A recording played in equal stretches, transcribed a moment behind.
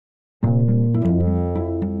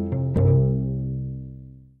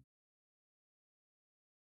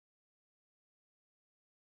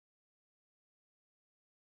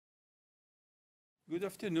Good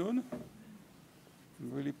afternoon.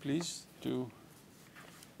 I'm really pleased to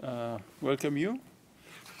welcome you.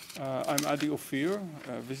 I'm Adi Ophir,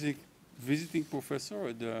 visiting professor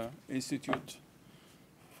at the Institute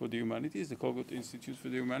for the Humanities, the Kogot Institute for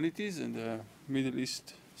the Humanities and the Middle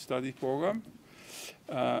East Study Program.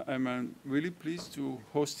 I'm really pleased to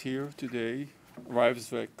host here today Raef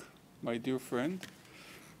Zreik, my dear friend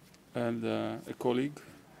and a colleague.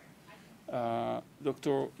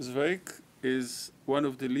 Dr. Zreik is one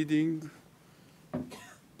of the leading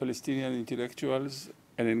Palestinian intellectuals,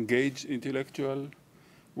 an engaged intellectual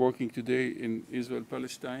working today in Israel,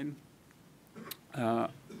 Palestine.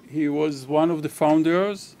 He was one of the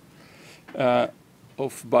founders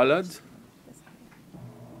of Balad.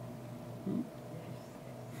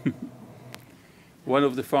 One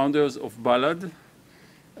of the founders of Balad,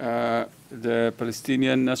 the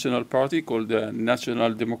Palestinian National Party called the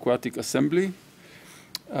National Democratic Assembly.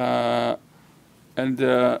 And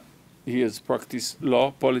he has practiced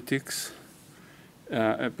law, politics,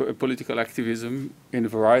 political activism in a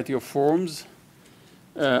variety of forms,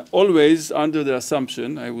 always under the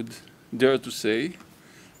assumption, I would dare to say,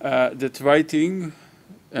 that writing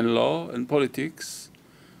and law and politics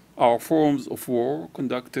are forms of war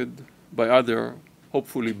conducted by other,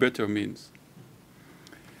 hopefully better means.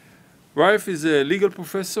 Raef is a legal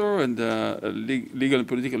professor and a legal and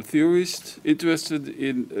political theorist, interested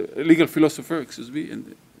in legal philosopher, excuse me,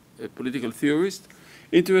 and a political theorist,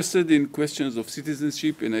 interested in questions of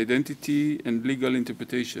citizenship and identity and legal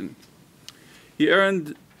interpretation. He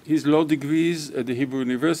earned his law degrees at the Hebrew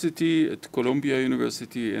University, at Columbia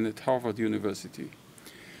University, and at Harvard University.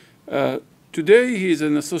 Today, he is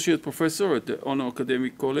an associate professor at the Honor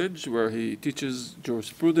Academic College, where he teaches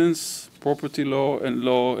jurisprudence, property law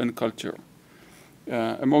and culture.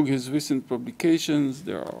 Among his recent publications,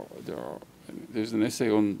 there's an essay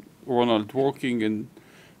on Ronald Dworkin and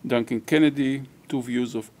Duncan Kennedy, two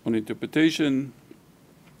views on interpretation,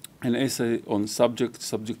 an essay on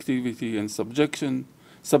subjectivity and subjugation,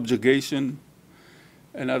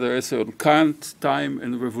 another essay on Kant, time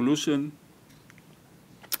and revolution,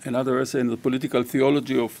 another essay on the political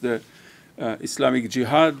theology of the Islamic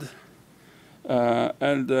Jihad,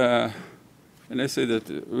 and an essay that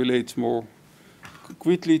relates more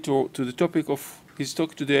quickly to the topic of his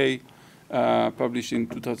talk today, published in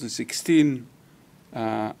 2016,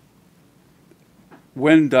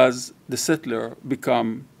 When Does the Settler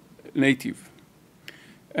Become Native?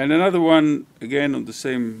 And another one, again, in the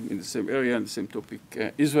same area and the same topic,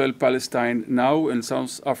 Israel, Palestine now and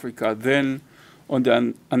South Africa then, on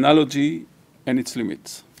the analogy and its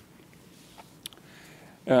limits.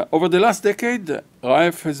 Over the last decade,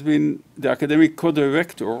 Raef has been the academic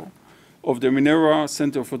co-director of the Minera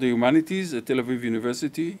Center for the Humanities at Tel Aviv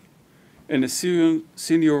University and a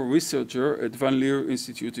senior researcher at Van Leer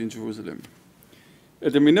Institute in Jerusalem.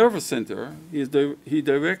 At the Minerva Center, he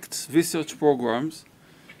directs research programs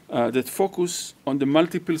that focus on the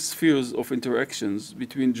multiple spheres of interactions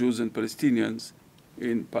between Jews and Palestinians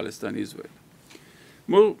in Palestine, Israel.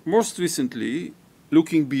 Most recently,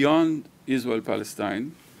 looking beyond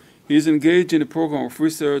Israel-Palestine, he is engaged in a program of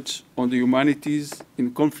research on the humanities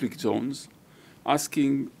in conflict zones,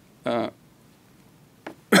 asking how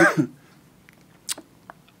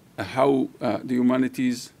the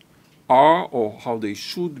humanities are or how they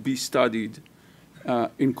should be studied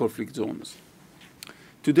in conflict zones.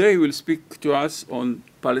 Today, he will speak to us on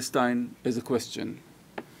Palestine as a question,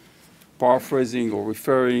 paraphrasing or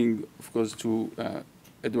referring, of course, to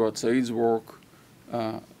Edward Said's work,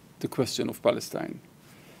 The Question of Palestine.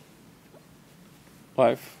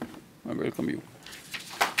 Raef, I welcome you.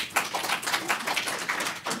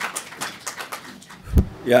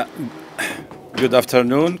 Yeah, good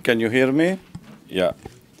afternoon. Can you hear me? Yeah.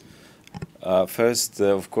 First,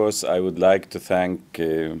 of course, I would like to thank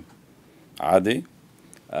Adi,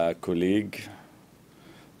 a colleague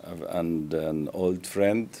and an old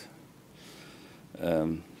friend.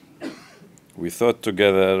 We thought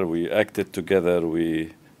together, we acted together,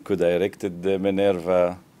 we co-directed the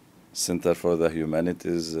Minerva Center for the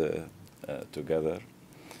Humanities together.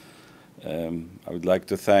 I would like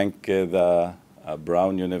to thank the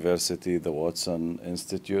Brown University, the Watson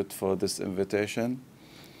Institute for this invitation.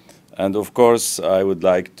 And of course, I would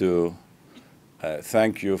like to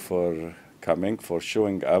thank you for coming, for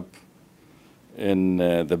showing up in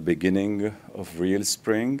the beginning of real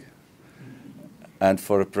spring, and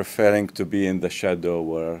for preferring to be in the shadow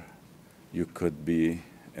where you could be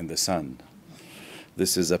in the sun.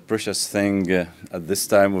 This is a precious thing at this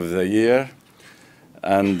time of the year,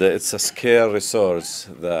 and it's a scarce resource,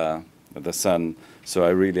 the sun. So I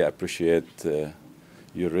really appreciate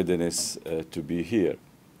your readiness to be here.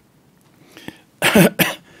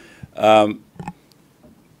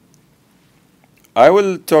 I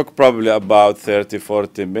will talk probably about 30,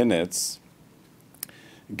 40 minutes,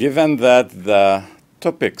 given that the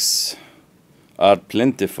topics are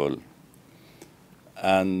plentiful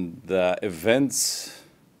and the events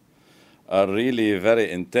are really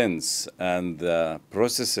very intense, and the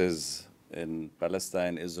processes in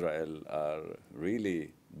Palestine, Israel are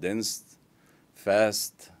really dense,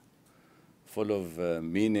 fast, full of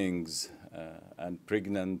meanings, and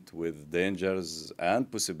pregnant with dangers and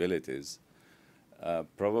possibilities.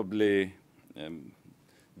 Probably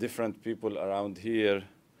different people around here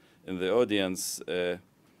in the audience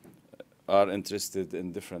are interested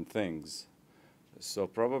in different things. So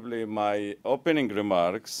probably my opening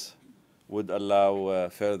remarks would allow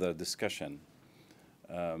further discussion.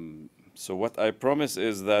 So what I promise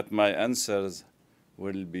is that my answers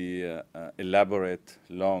will be elaborate,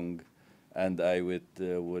 long, and I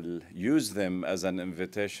will use them as an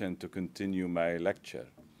invitation to continue my lecture.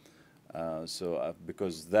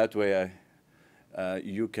 Because that way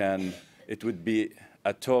it would be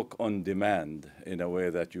a talk on demand, in a way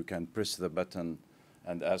that you can press the button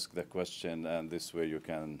and ask the question, and this way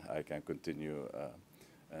I can continue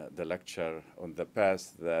the lecture on the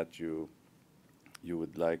path that you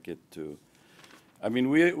would like it to. I mean,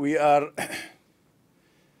 we are,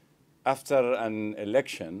 after an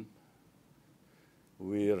election,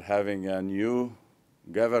 we're having a new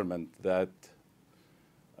government that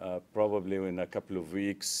probably in a couple of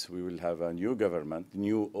weeks we will have a new government,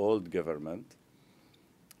 new old government.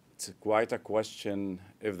 It's quite a question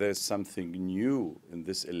if there's something new in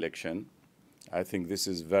this election. I think this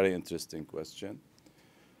is a very interesting question.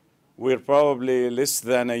 We're probably less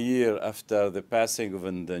than a year after the passing of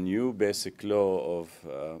the new basic law of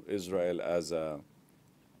Israel as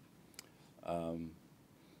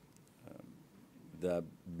the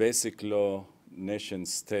basic law,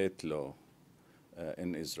 nation-state law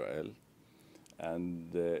in Israel.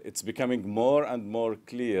 And it's becoming more and more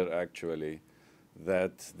clear, actually,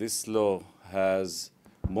 that this law has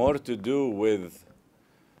more to do with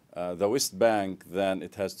the West Bank than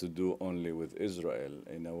it has to do only with Israel,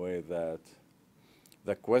 in a way that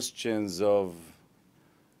the questions of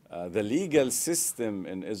the legal system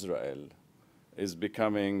in Israel is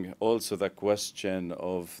becoming also the question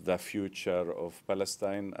of the future of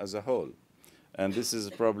Palestine as a whole. And this is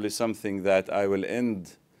probably something that I will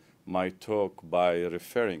end my talk by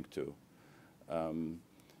referring to.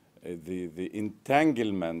 The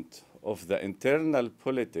entanglement of the internal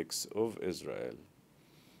politics of Israel,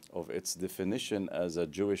 of its definition as a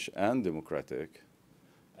Jewish and democratic,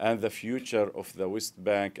 and the future of the West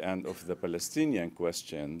Bank and of the Palestinian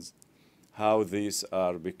questions, how these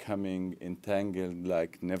are becoming entangled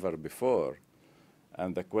like never before,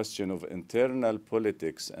 and the question of internal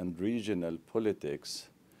politics and regional politics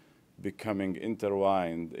becoming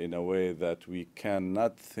intertwined in a way that we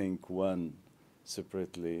cannot think one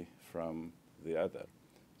separately from the other.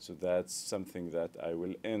 So that's something that I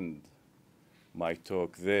will end my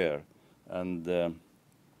talk there, and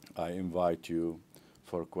I invite you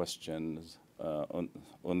for questions on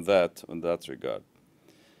that regard.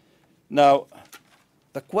 Now,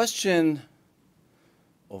 the question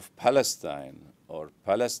of Palestine, or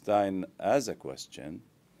Palestine as a question,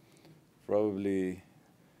 probably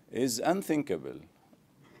is unthinkable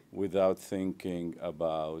without thinking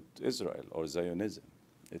about Israel or Zionism.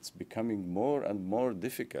 It's becoming more and more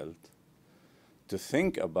difficult to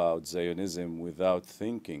think about Zionism without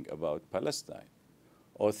thinking about Palestine,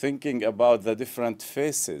 or thinking about the different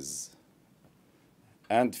faces,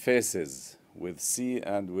 and faces with C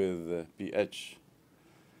and with PH,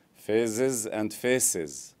 phases and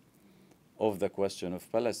faces of the question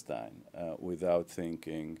of Palestine without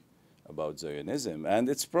thinking about Zionism. And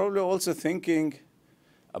it's probably also thinking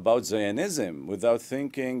about Zionism without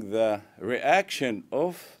thinking the reaction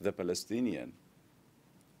of the Palestinian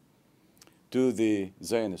to the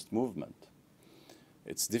Zionist movement.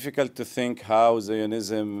 It's difficult to think how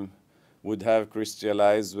Zionism would have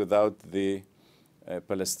crystallized without the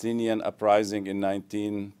Palestinian uprising in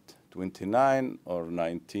 1929 or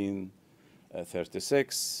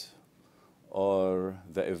 1936, or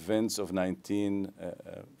the events of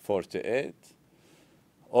 1948,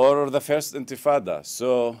 or the first Intifada.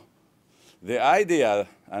 So the idea,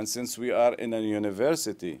 and since we are in a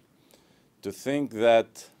university, to think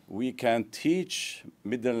that we can teach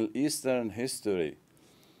Middle Eastern history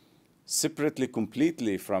separately,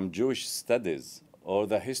 completely from Jewish studies, or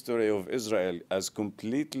the history of Israel as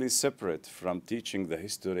completely separate from teaching the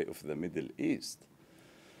history of the Middle East,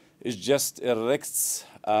 it just erects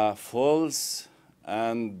a false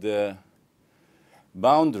and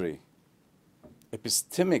boundary,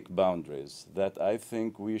 epistemic boundaries, that I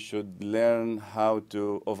think we should learn how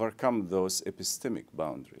to overcome those epistemic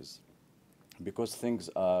boundaries, because things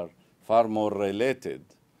are far more related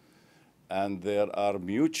and there are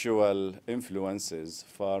mutual influences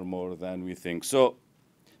far more than we think. So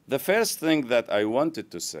the first thing that I wanted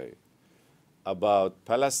to say about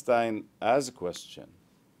Palestine as a question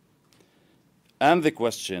and the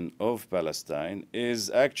question of Palestine is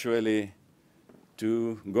actually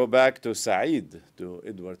to go back to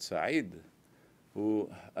Edward Said, who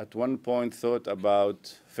at one point thought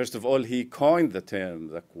about, first of all, he coined the term,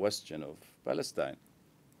 the question of Palestine.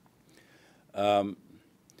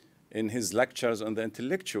 In his lectures on the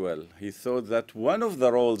intellectual, he thought that one of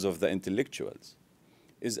the roles of the intellectuals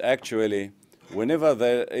is actually, whenever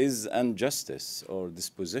there is injustice or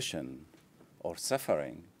disposition or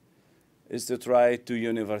suffering, is to try to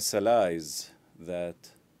universalize that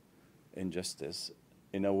injustice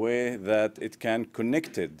in a way that it can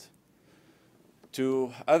connect it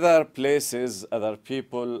to other places, other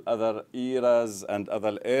people, other eras, and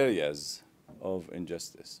other areas of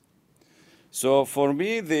injustice. So for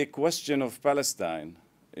me, the question of Palestine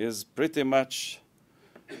is pretty much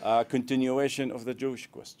a continuation of the Jewish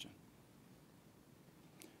question.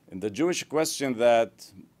 And the Jewish question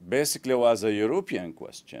that basically was a European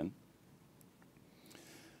question,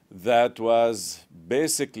 that was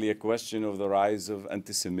basically a question of the rise of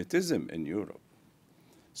anti-Semitism in Europe.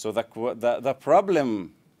 So the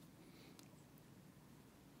problem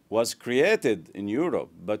was created in Europe,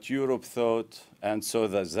 but Europe thought, and so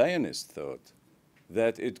the Zionists thought,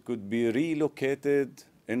 that it could be relocated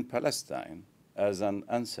in Palestine as an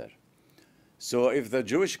answer. So if the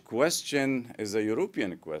Jewish question is a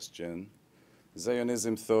European question,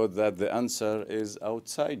 Zionism thought that the answer is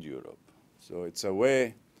outside Europe. So it's a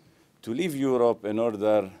way to leave Europe in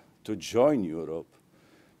order to join Europe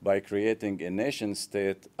by creating a nation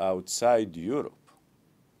state outside Europe.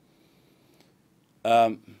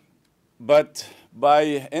 But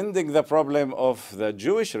by ending the problem of the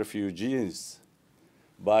Jewish refugees,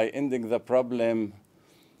 by ending the problem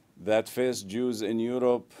that faced Jews in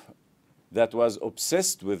Europe that was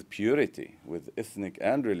obsessed with purity, with ethnic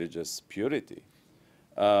and religious purity,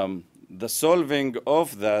 the solving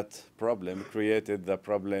of that problem created the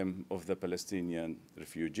problem of the Palestinian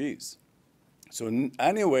refugees. So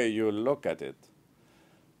any way you look at it,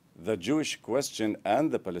 the Jewish question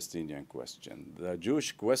and the Palestinian question, the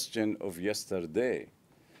Jewish question of yesterday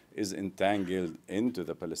is entangled into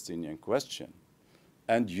the Palestinian question.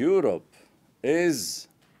 And Europe is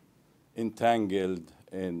entangled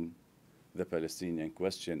in the Palestinian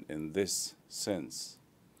question in this sense.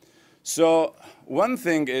 So one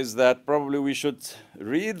thing is that probably we should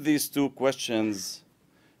read these two questions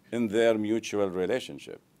in their mutual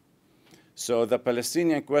relationship. So the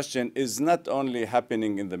Palestinian question is not only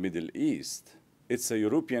happening in the Middle East, it's a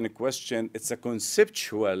European question, it's a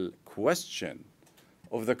conceptual question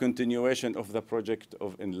of the continuation of the project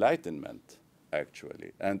of enlightenment,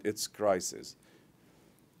 actually, and its crisis.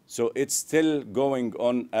 So it's still going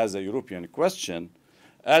on as a European question,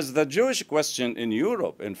 as the Jewish question in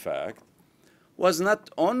Europe, in fact, was not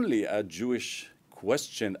only a Jewish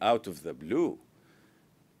question out of the blue.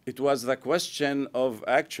 It was the question of,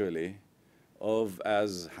 actually,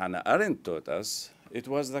 as Hannah Arendt taught us, it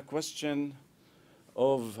was the question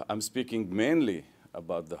of, I'm speaking mainly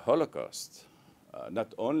about the Holocaust,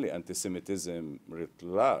 not only anti-Semitism writ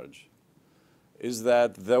large, is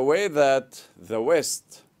that the way that the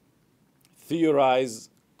West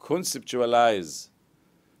theorize, conceptualize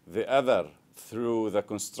the other through the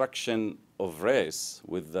construction of race,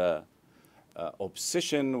 with the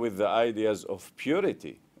obsession with the ideas of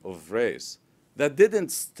purity of race, that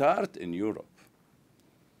didn't start in Europe.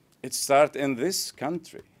 It started in this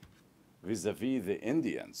country, vis-a-vis the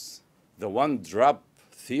Indians. The one-drop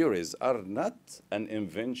theories are not an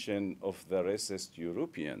invention of the racist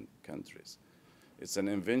European countries. It's an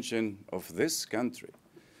invention of this country.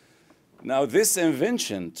 Now, this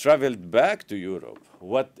invention traveled back to Europe.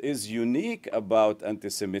 What is unique about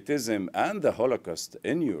anti-Semitism and the Holocaust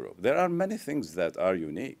in Europe? There are many things that are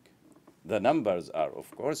unique. The numbers are,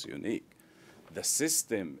 of course, unique. The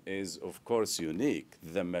system is, of course, unique.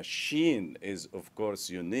 The machine is, of course,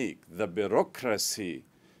 unique. The bureaucracy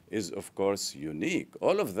is, of course, unique.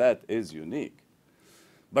 All of that is unique.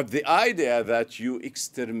 But the idea that you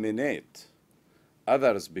exterminate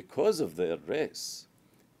others because of their race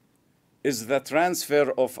is the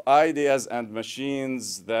transfer of ideas and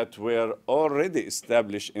machines that were already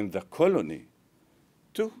established in the colony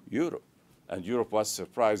to Europe. And Europe was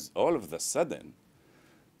surprised all of a sudden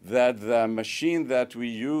that the machine that we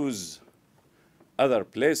use other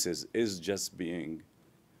places is just being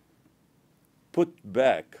put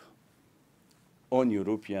back on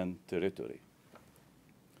European territory.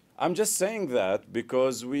 I'm just saying that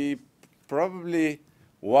because we probably,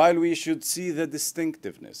 while we should see the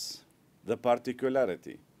distinctiveness, the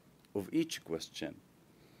particularity of each question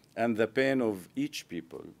and the pain of each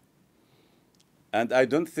people, and I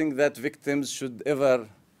don't think that victims should ever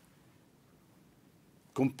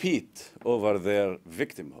compete over their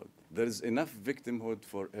victimhood. There is enough victimhood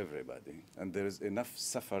for everybody, and there is enough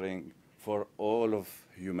suffering for all of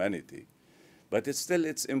humanity. But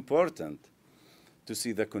it's important to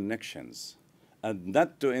see the connections and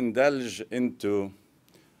not to indulge into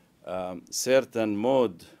certain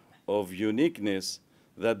mode of uniqueness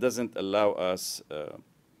that doesn't allow us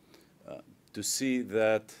to see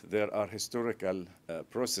that there are historical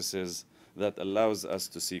processes that allows us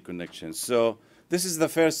to see connections. So this is the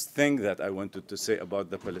first thing that I wanted to say about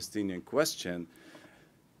the Palestinian question,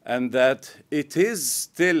 and that it is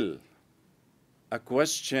still a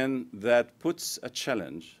question that puts a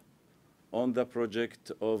challenge on the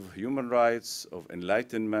project of human rights, of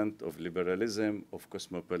enlightenment, of liberalism, of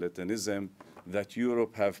cosmopolitanism that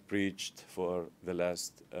Europe have preached for the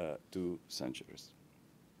last 2 centuries.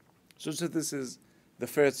 So this is the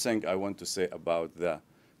first thing I want to say about the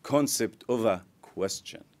concept of a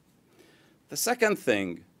question. The second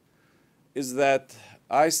thing is that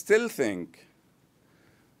I still think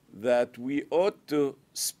that we ought to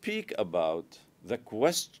speak about the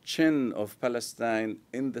question of Palestine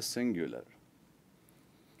in the singular.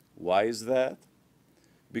 Why is that?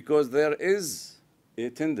 Because there is a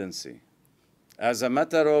tendency, as a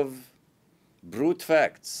matter of brute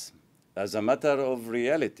facts, as a matter of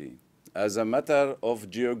reality, as a matter of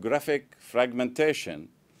geographic fragmentation,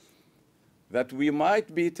 that we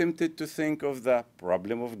might be tempted to think of the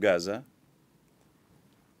problem of Gaza,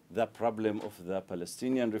 the problem of the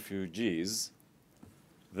Palestinian refugees,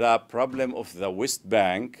 the problem of the West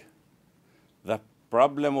Bank, the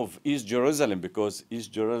problem of East Jerusalem, because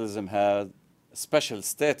East Jerusalem has special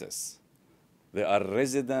status. They are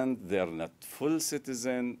resident, they are not full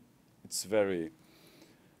citizen. It's very...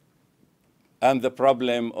 And the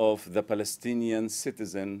problem of the Palestinian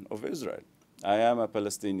citizen of Israel. I am a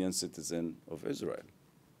Palestinian citizen of Israel.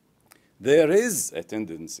 There is a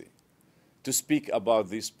tendency to speak about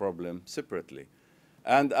this problem separately.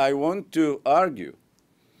 And I want to argue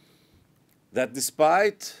that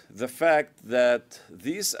despite the fact that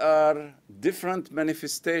these are different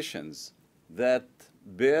manifestations that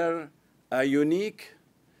bear a unique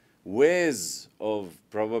ways of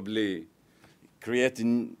probably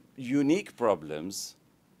creating unique problems,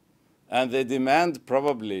 and they demand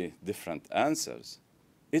probably different answers,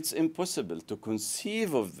 it's impossible to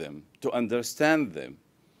conceive of them, to understand them,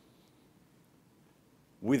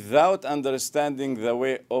 without understanding the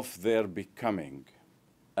way of their becoming.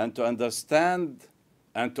 And to understand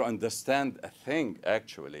a thing,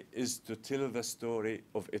 actually, is to tell the story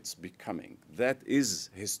of its becoming. That is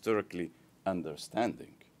historically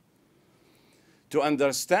understanding. To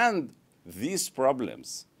understand these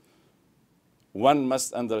problems, one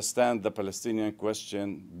must understand the Palestinian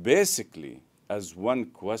question basically as one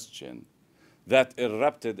question that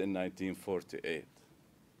erupted in 1948.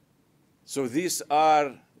 So these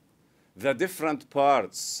are the different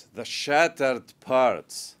parts, the shattered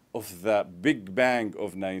parts of the Big Bang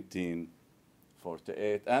of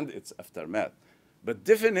 1948 and its aftermath. But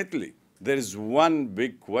definitely, there is one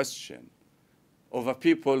big question of a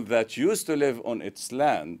people that used to live on its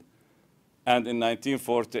land, and in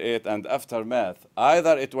 1948 and aftermath,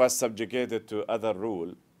 either it was subjugated to other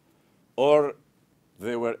rule or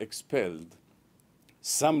they were expelled.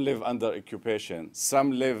 Some live under occupation,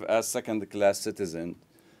 some live as second-class citizens,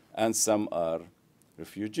 and some are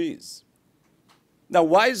refugees. Now,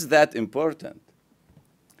 why is that important?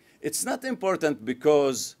 It's not important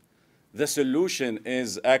because the solution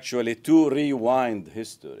is actually to rewind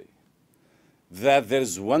history, that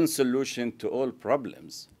there's one solution to all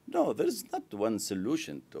problems. No, there is not one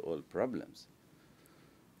solution to all problems.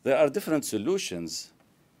 There are different solutions,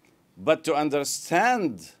 but to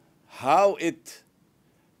understand how it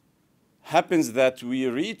happens that we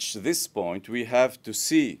reach this point, we have to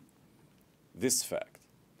see this fact.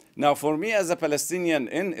 Now, for me as a Palestinian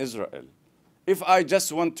in Israel, if I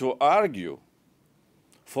just want to argue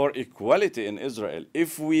for equality in Israel,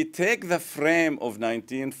 if we take the frame of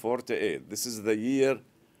 1948, this is the year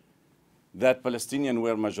that Palestinians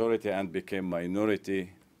were majority and became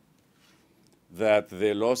minority, that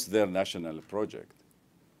they lost their national project.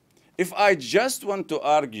 If I just want to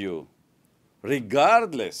argue,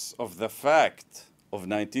 regardless of the fact of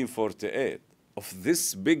 1948, of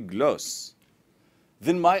this big loss,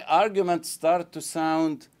 then my arguments start to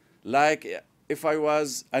sound like if I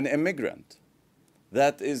was an immigrant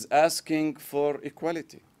that is asking for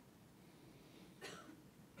equality.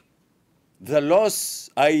 The loss,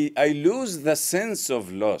 I lose the sense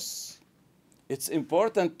of loss. It's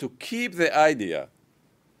important to keep the idea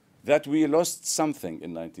that we lost something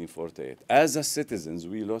in 1948. As a citizens,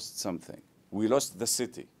 we lost something. We lost the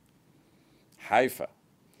city, Haifa.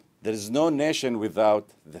 There is no nation without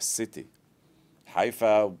the city.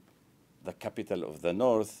 Haifa, the capital of the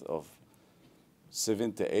north, of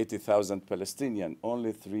 70,000, 80,000 Palestinians,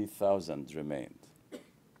 only 3,000 remained.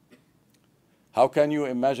 How can you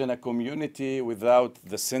imagine a community without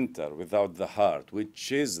the center, without the heart,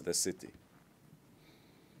 which is the city?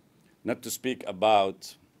 Not to speak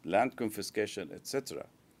about land confiscation, etc.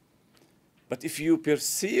 But if you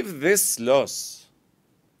perceive this loss,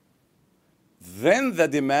 then the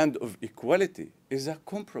demand of equality is a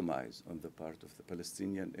compromise on the part of the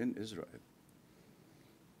Palestinian in Israel.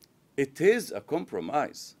 It is a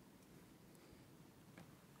compromise.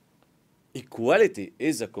 Equality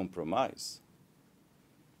is a compromise.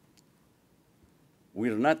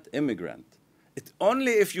 We're not immigrant. It's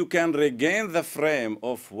only if you can regain the frame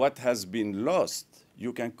of what has been lost,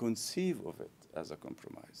 you can conceive of it as a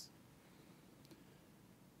compromise.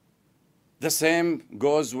 The same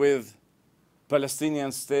goes with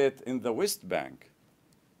Palestinian state in the West Bank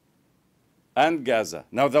and Gaza.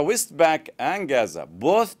 Now, the West Bank and Gaza,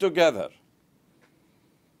 both together,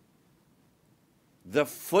 the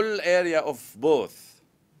full area of both,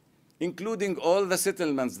 including all the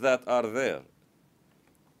settlements that are there,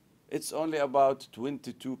 it's only about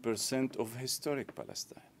 22% of historic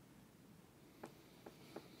Palestine.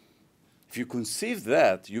 If you conceive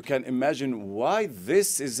that, you can imagine why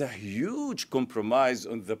this is a huge compromise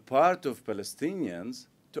on the part of Palestinians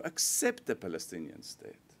to accept the Palestinian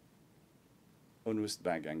state on West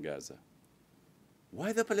Bank and Gaza.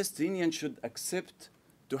 Why the Palestinians should accept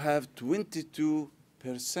to have 22%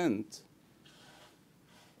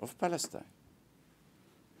 of Palestine.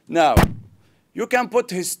 Now, you can put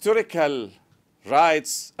historical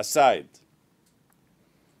rights aside.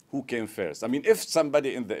 Who came first? I mean, if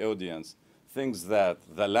somebody in the audience thinks that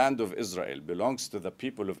the land of Israel belongs to the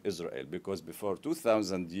people of Israel because before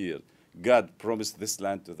 2,000 years, God promised this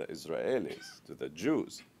land to the Israelis, to the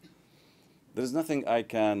Jews, there's nothing I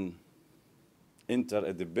can enter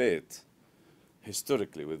a debate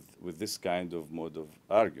historically with this kind of mode of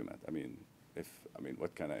argument. I mean,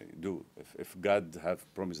 what can I do? If God have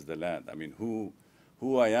promised the land, I mean,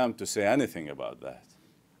 who I am to say anything about that?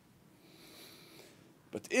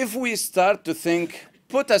 But if we start to think,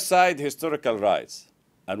 put aside historical rights,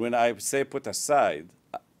 and when I say put aside,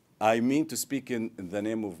 I mean to speak in the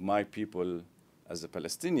name of my people as a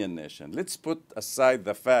Palestinian nation. Let's put aside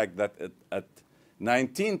the fact that at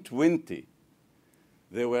 1920,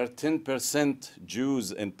 there were 10%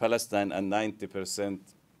 Jews in Palestine and 90%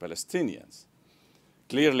 Palestinians.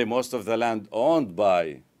 Clearly, most of the land owned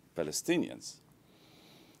by Palestinians.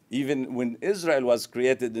 Even when Israel was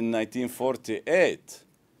created in 1948,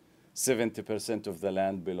 70% of the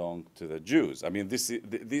land belonged to the Jews. I mean,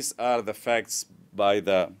 these are the facts by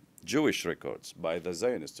the Jewish records, by the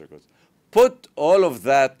Zionist records. Put all of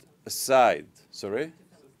that aside. Sorry?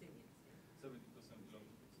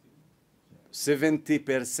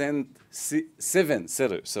 70%,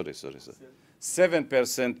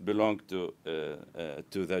 7% belong to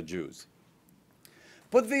the Jews.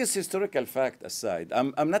 Put this historical fact aside.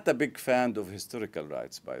 I'm not a big fan of historical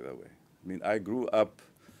rights, by the way. I mean, I grew up,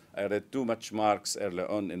 I read too much Marx early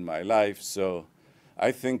on in my life, so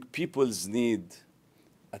I think people's need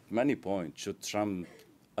at many points should trump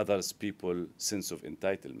others people's sense of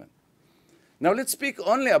entitlement. Now let's speak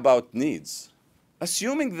only about needs.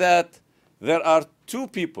 Assuming that there are two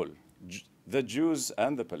people, the Jews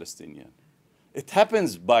and the Palestinians. It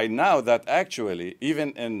happens by now that actually,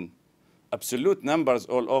 even in absolute numbers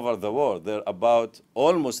all over the world, they're about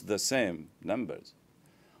almost the same numbers.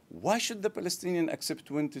 Why should the Palestinians accept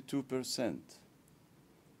 22%?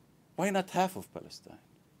 Why not half of Palestine?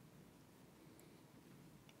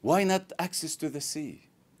 Why not access to the sea?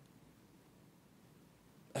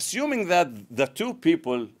 Assuming that the two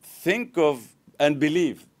people think of and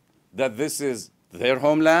believe that this is their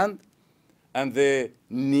homeland and they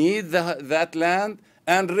need that land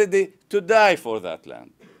and ready to die for that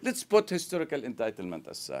land. Let's put historical entitlement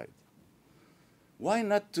aside. Why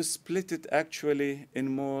not to split it actually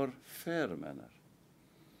in more fair manner?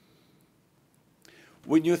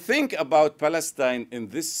 When you think about Palestine in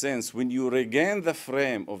this sense, when you regain the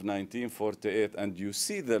frame of 1948 and you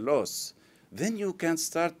see the loss, then you can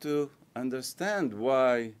start to understand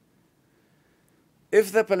why,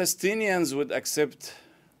 if the Palestinians would accept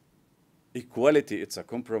equality, it's a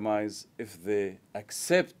compromise. If they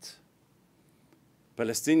accept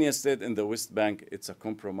Palestinian state in the West Bank, it's a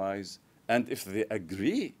compromise. And if they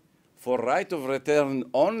agree for right of return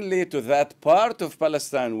only to that part of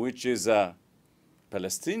Palestine, which is a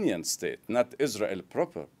Palestinian state, not Israel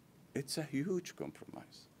proper, it's a huge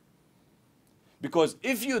compromise. Because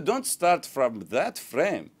if you don't start from that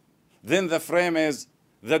frame, then the frame is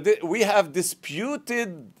that we have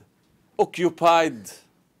disputed occupied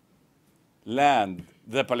land.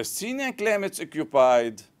 The Palestinian claim it's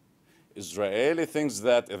occupied. Israeli thinks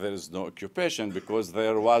that there is no occupation because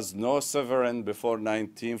there was no sovereign before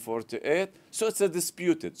 1948. So it's a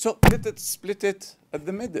disputed. So let it split it at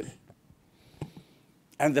the middle.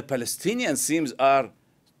 And the Palestinians are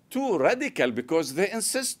too radical because they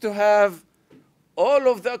insist to have all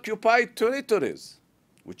of the occupied territories,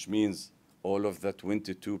 which means all of the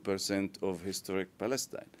 22% of historic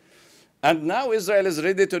Palestine. And now Israel is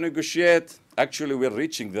ready to negotiate. Actually, we're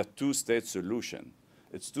reaching the two-state solution.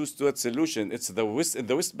 It's two-state solution. It's in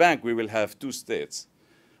the West Bank, we will have two states.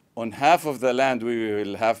 On half of the land, we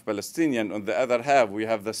will have Palestinian. On the other half, we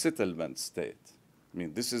have the settlement state. I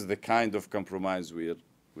mean, this is the kind of compromise we're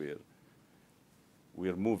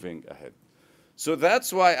moving ahead. So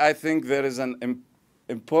that's why I think there is an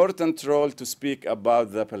important role to speak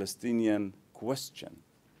about the Palestinian question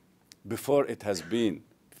before it has been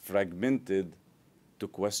fragmented to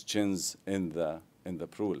questions in the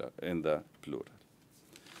plural.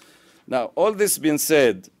 Now, all this being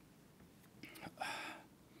said,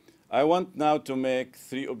 I want now to make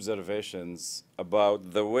three observations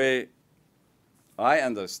about the way I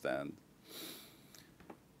understand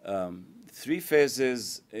three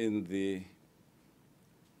phases in the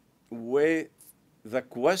way the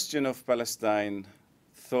question of Palestine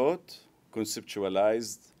thought,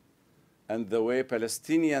 conceptualized, and the way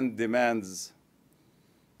Palestinian demands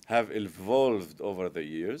have evolved over the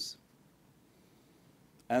years.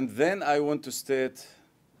 And then I want to state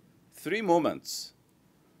three moments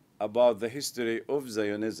about the history of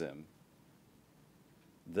Zionism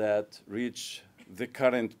that reach the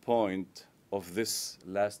current point of this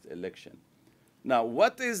last election. Now,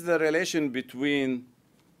 what is the relation between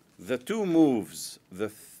the two moves,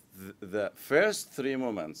 the first three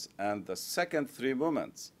moments and the second three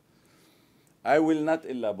moments? I will not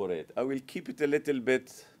elaborate. I will keep it a little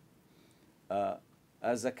bit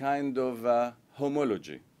as a kind of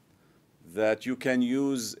homology that you can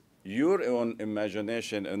use your own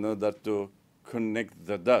imagination in order to connect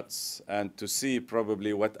the dots and to see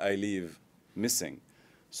probably what I leave missing,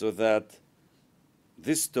 so that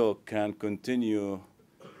this talk can continue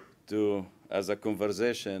as a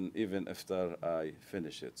conversation even after I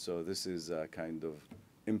finish it. So this is a kind of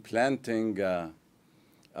implanting a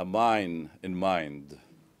mind in mind.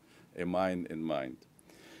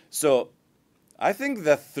 So I think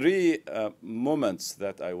the three moments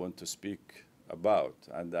that I want to speak about,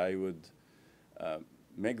 and I would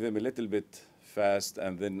make them a little bit fast,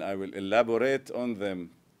 and then I will elaborate on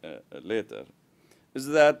them later, is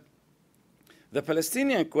that the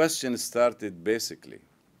Palestinian question started basically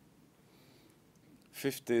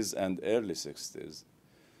 50s and early 60s,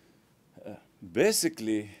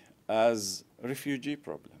 basically as a refugee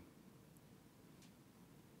problem.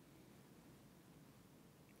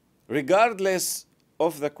 Regardless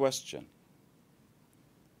of the question,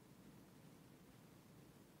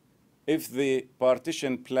 if the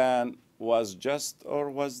partition plan was just or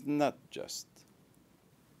was not just,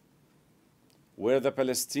 were the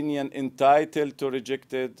Palestinians entitled to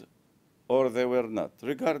reject it or they were not,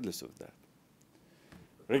 regardless of that.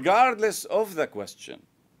 Regardless of the question,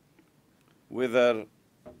 whether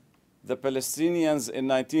the Palestinians in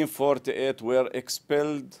 1948 were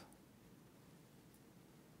expelled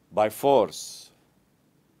by force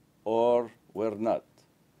or were not.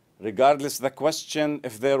 Regardless of the question,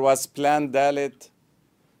 if there was planned Dalit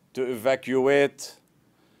to evacuate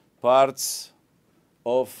parts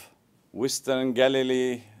of Western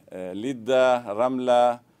Galilee, Lidda,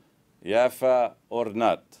 Ramla, Jaffa, or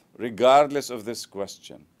not, regardless of this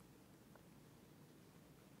question.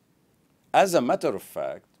 As a matter of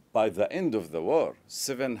fact, by the end of the war,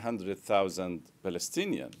 700,000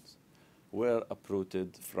 Palestinians were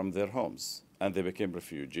uprooted from their homes, and they became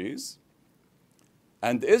refugees.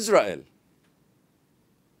 And Israel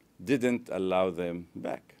didn't allow them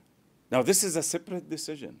back. Now, this is a separate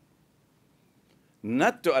decision.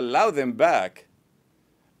 Not to allow them back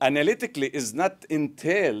analytically is not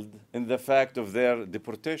entailed in the fact of their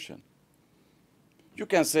deportation. You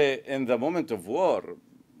can say in the moment of war,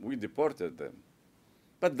 we deported them.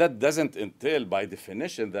 But that doesn't entail, by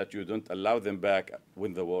definition, that you don't allow them back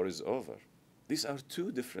when the war is over. These are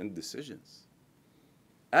two different decisions.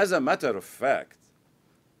 As a matter of fact,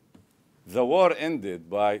 the war ended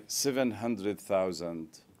by 700,000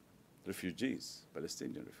 refugees,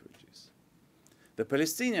 Palestinian refugees. The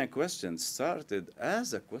Palestinian question started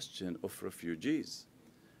as a question of refugees,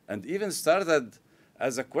 and even started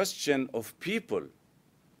as a question of people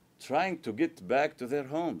trying to get back to their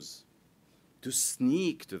homes, to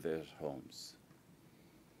sneak to their homes,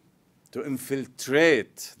 to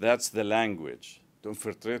infiltrate, that's the language. To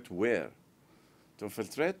infiltrate where? To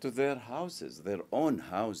infiltrate to their houses, their own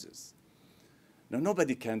houses. Now,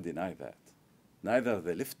 nobody can deny that. Neither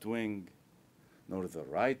the left wing, nor the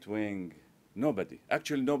right wing, nobody.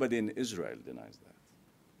 Actually, nobody in Israel denies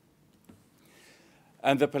that.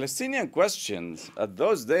 And the Palestinian question at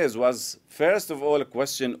those days was, first of all, a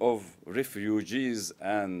question of refugees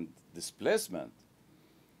and displacement.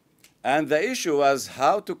 And the issue was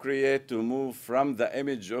how to move from the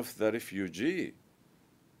image of the refugee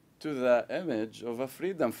to the image of a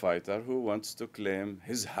freedom fighter who wants to claim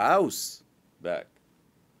his house back.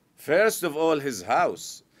 First of all, his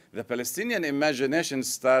house. The Palestinian imagination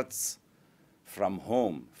starts from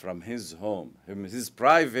home, from his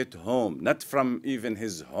private home, not from even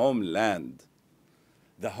his homeland.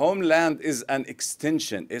 The homeland is an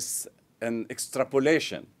extension, is an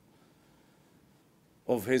extrapolation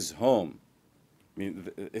of his home. I mean,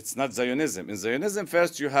 it's not Zionism. In Zionism,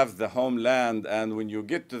 first you have the homeland, and when you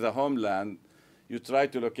get to the homeland, you try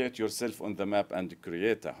to locate yourself on the map and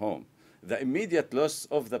create a home. The immediate loss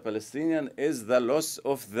of the Palestinian is the loss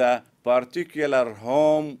of the particular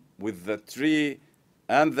home with the tree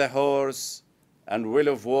and the horse and well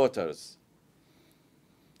of waters.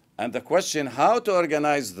 And the question how to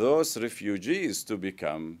organize those refugees to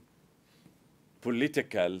become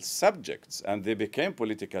political subjects. And they became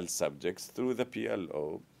political subjects through the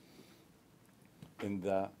PLO in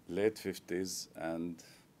the late 50s and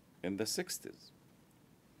in the 60s.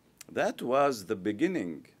 That was the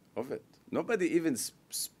beginning of it. Nobody even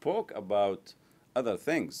spoke about other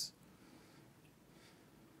things.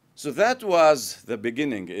 So that was the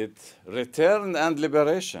beginning. It return and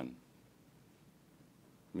liberation.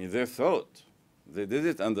 I mean, they thought, they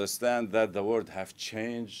didn't understand that the world have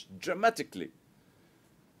changed dramatically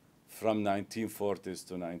from 1940s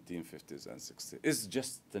to 1950s and 60s. It's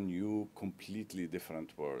just a new, completely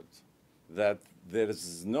different world that there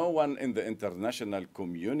is no one in the international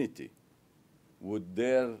community would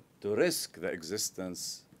dare to risk the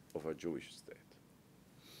existence of a Jewish state.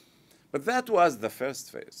 But that was the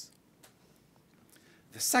first phase.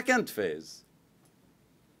 The second phase,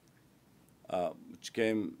 which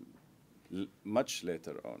came much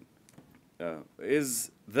later on,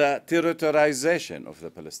 is the territorialization of the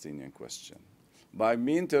Palestinian question. By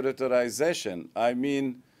territorialization, I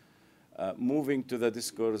mean moving to the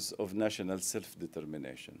discourse of national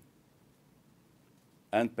self-determination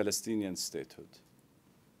and Palestinian statehood.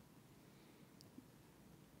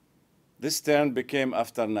 This term became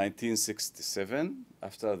after 1967,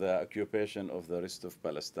 after the occupation of the rest of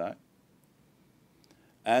Palestine.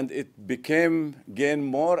 And it gained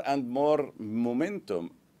more and more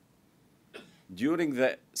momentum during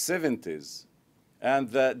the 70s and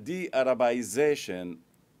the de-Arabization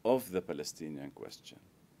of the Palestinian question.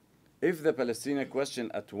 If the Palestinian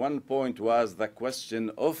question at one point was the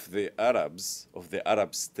question of the Arabs, of the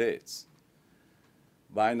Arab states,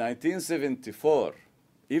 by 1974,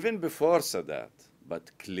 even before Sadat,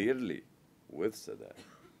 but clearly with Sadat,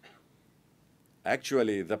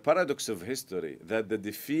 actually the paradox of history that the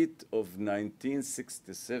defeat of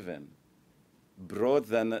 1967 brought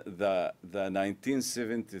the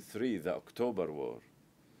 1973, the October War,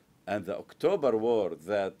 and the October War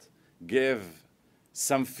that gave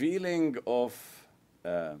some feeling of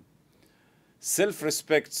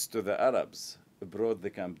self-respect to the Arabs brought the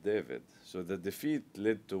Camp David. So the defeat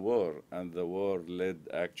led to war, and the war led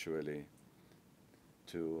actually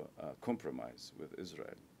to compromise with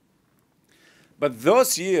Israel. But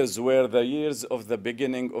those years were the years of the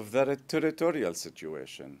beginning of the territorial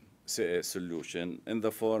solution in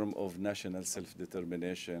the form of national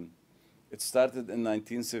self-determination. It started in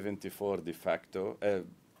 1974 de facto,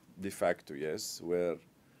 yes, where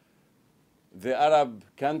the Arab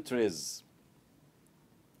countries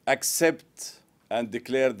accept and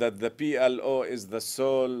declare that the PLO is the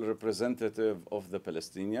sole representative of the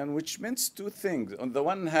Palestinian, which means two things. On the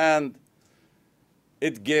one hand,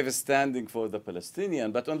 it gave a standing for the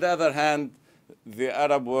Palestinian, but on the other hand, the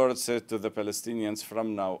Arab world said to the Palestinians,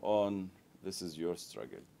 from now on, this is your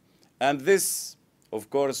struggle. And this, of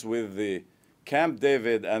course, with the Camp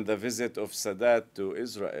David and the visit of Sadat to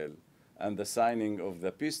Israel and the signing of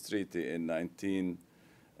the peace treaty in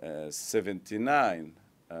 1979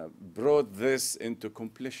 brought this into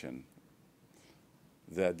completion.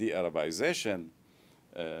 The de-Arabization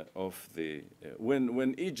of the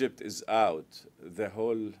when Egypt is out,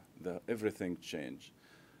 everything changed.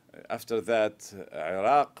 After that,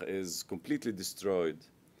 Iraq is completely destroyed,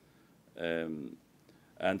 and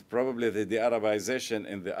probably the de-Arabization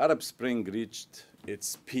in the Arab Spring reached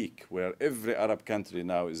its peak, where every Arab country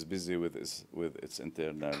now is busy with its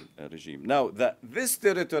internal regime. Now, this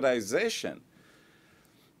territorialization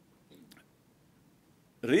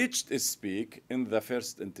reached its peak in the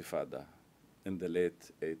first Intifada in the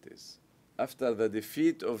late 80s. After the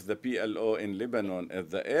defeat of the PLO in Lebanon in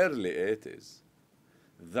the early 80s,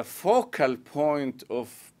 the focal point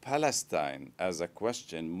of Palestine as a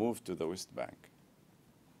question moved to the West Bank,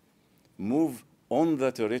 moved on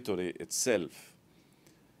the territory itself.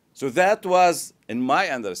 So that was, in my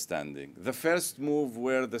understanding, the first move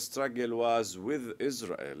where the struggle was with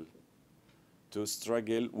Israel, to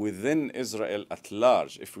struggle within Israel at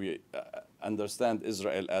large, if we understand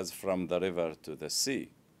Israel as from the river to the sea.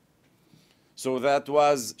 So that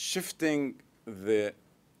was shifting the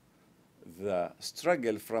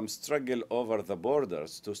struggle from struggle over the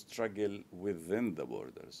borders to struggle within the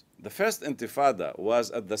borders. The first Intifada was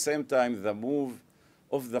at the same time the move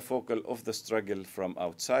of the focal of the struggle from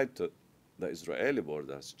outside to the Israeli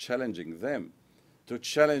borders, challenging them, to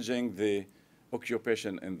challenging the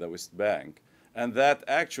occupation in the West Bank. And that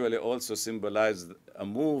actually also symbolized a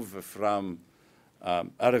move from a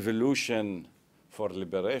revolution for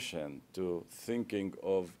liberation to thinking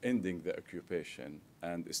of ending the occupation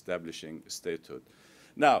and establishing statehood.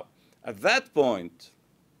 Now, at that point,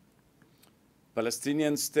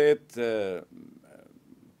 Palestinian state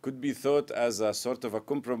could be thought as a sort of a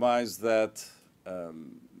compromise that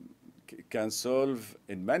can solve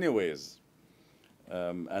in many ways,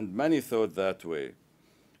 and many thought that way,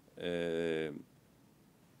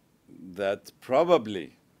 that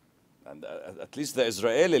probably, and at least the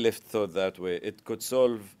Israeli left thought that way, it could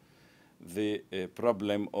solve the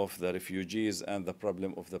problem of the refugees and the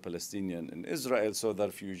problem of the Palestinian in Israel, so the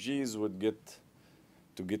refugees would get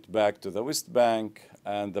back to the West Bank,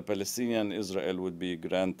 and the Palestinian Israel would be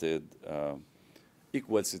granted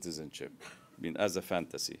equal citizenship, I mean, as a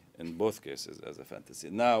fantasy, in both cases as a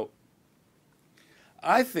fantasy. Now,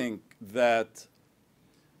 I think that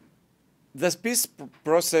the peace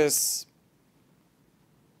process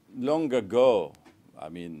long ago, I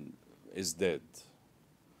mean, is dead.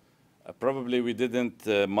 Probably we didn't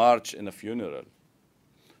march in a funeral,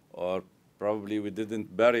 or probably we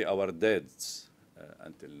didn't bury our deads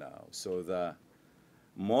until now. So the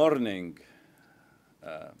mourning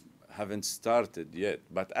haven't started yet.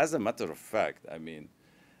 But as a matter of fact, I mean,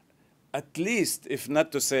 at least, if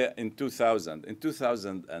not to say in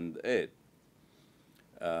 2008,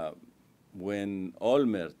 when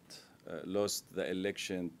Olmert lost the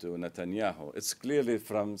election to Netanyahu, it's clearly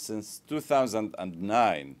since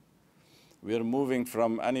 2009, we are moving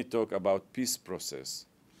from any talk about peace process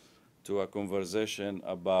to a conversation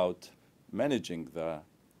about managing the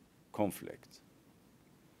conflict,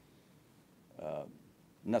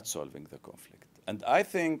 not solving the conflict. And I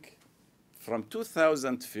think from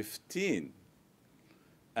 2015,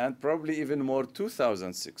 and probably even more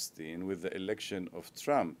 2016, with the election of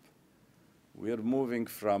Trump, we are moving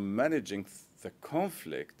from managing the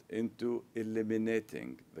conflict into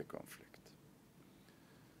eliminating the conflict.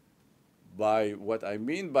 What I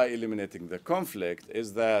mean by eliminating the conflict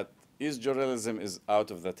is that East Jerusalem is out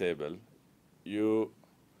of the table. The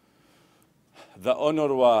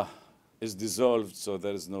UNRWA is dissolved, so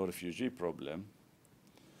there is no refugee problem.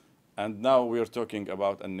 And now we are talking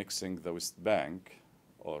about annexing the West Bank,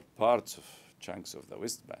 or chunks of the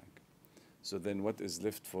West Bank. So then what is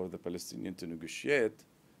left for the Palestinians to negotiate?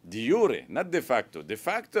 De jure, not de facto. De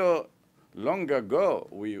facto, long ago,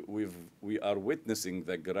 we are witnessing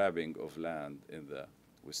the grabbing of land in the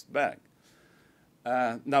West Bank.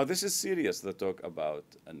 Now, this is serious, the talk about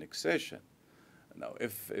annexation. Now,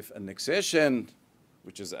 if annexation,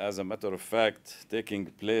 which is, as a matter of fact, taking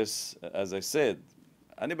place, as I said,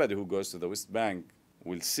 anybody who goes to the West Bank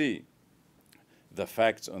will see the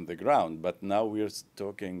facts on the ground. But now we're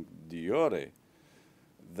talking de jure.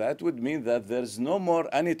 That would mean that there's no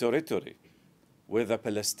more any territory where the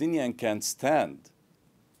Palestinian can stand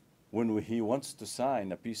when he wants to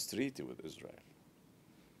sign a peace treaty with Israel.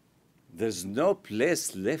 There's no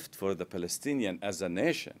place left for the Palestinian as a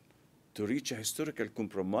nation to reach a historical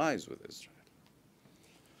compromise with Israel.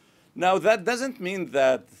 Now, that doesn't mean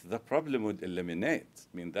that the problem would eliminate.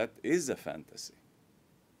 I mean, that is a fantasy,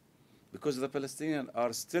 because the Palestinians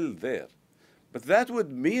are still there. But that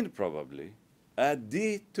would mean probably a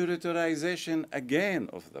deterritorialization again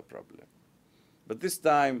of the problem. But this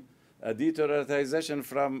time, a deterritorialization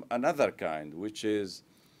from another kind, which is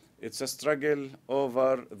it's a struggle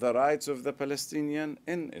over the rights of the Palestinian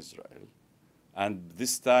in Israel. And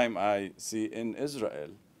this time I see in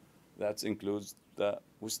Israel, that includes the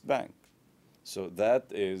West Bank. So that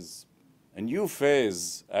is a new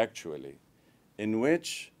phase, actually, in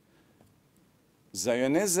which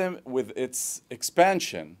Zionism, with its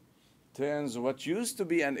expansion, turns what used to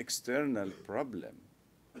be an external problem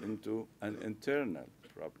into an internal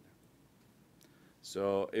problem.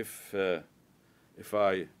 So if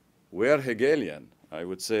I were Hegelian, I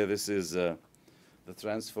would say this is the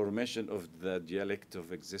transformation of the dialect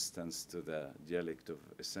of existence to the dialect of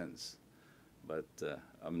essence. But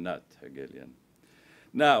I'm not Hegelian.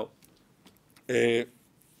 Now,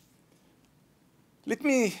 let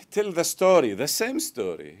me tell the story, the same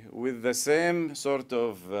story, with the same sort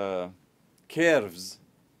of curves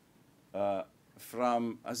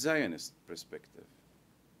from a Zionist perspective.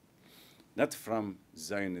 Not from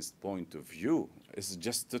Zionist point of view. It's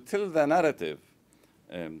just to tell the narrative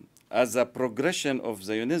as a progression of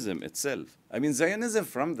Zionism itself. I mean, Zionism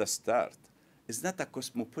from the start is not a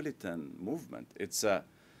cosmopolitan movement. It's a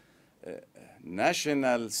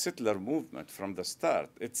national settler movement from the start.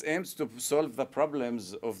 It aims to solve the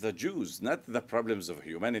problems of the Jews, not the problems of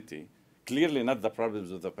humanity, clearly not the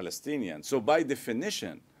problems of the Palestinians. So by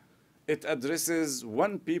definition, it addresses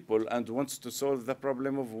one people and wants to solve the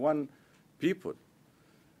problem of one people.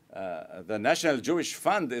 The National Jewish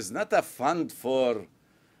Fund is not a fund for,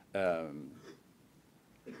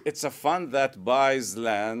 it's a fund that buys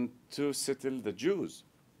land to settle the Jews.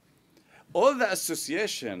 All the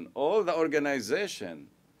association, all the organization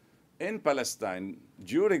in Palestine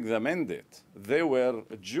during the mandate, they were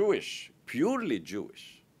Jewish, purely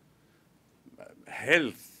Jewish.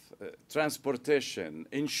 Health, transportation,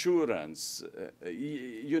 insurance,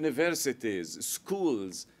 universities,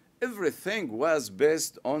 schools, everything was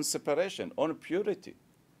based on separation, on purity.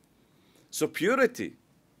 So purity,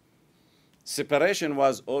 separation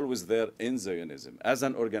was always there in Zionism as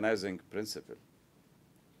an organizing principle.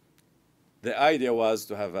 The idea was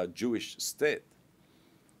to have a Jewish state.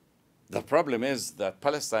 The problem is that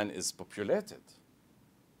Palestine is populated.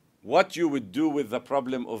 What you would do with the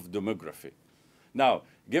problem of demography. Now,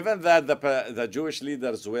 given that the Jewish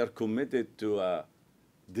leaders were committed to a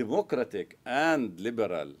democratic and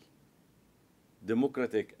liberal,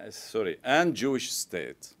 and Jewish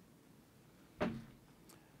state,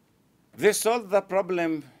 they solved the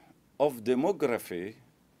problem of demography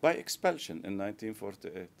by expulsion in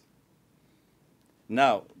 1948.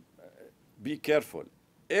 Now, be careful.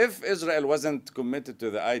 If Israel wasn't committed to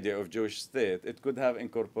the idea of Jewish state, it could have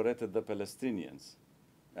incorporated the Palestinians,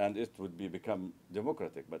 and it would become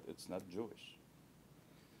democratic, but it's not Jewish.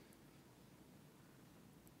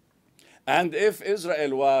 And if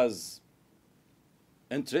Israel was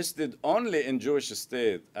interested only in Jewish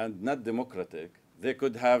state and not democratic, they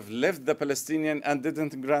could have left the Palestinian and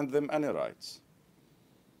didn't grant them any rights.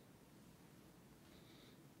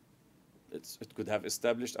 It could have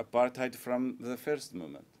established apartheid from the first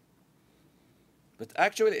moment. But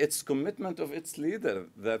actually, it's commitment of its leader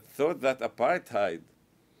that thought that apartheid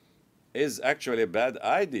is actually a bad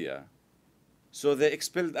idea, so they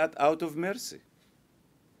expelled that out of mercy.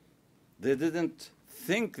 They didn't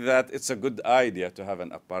think that it's a good idea to have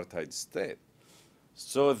an apartheid state.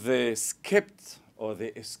 So they escaped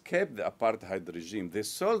the apartheid regime. They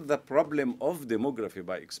solved the problem of demography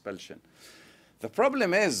by expulsion. The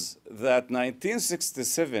problem is that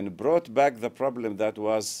 1967 brought back the problem that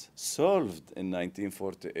was solved in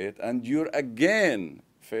 1948, and you're again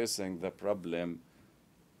facing the problem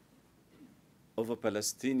of a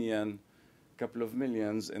Palestinian couple of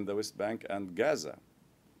millions in the West Bank and Gaza.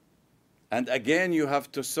 And again, you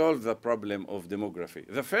have to solve the problem of demography.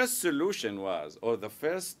 The first solution was, or the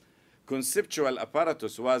first conceptual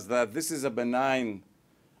apparatus was, that this is a benign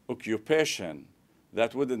occupation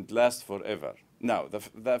that wouldn't last forever. Now,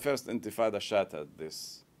 the first Intifada shattered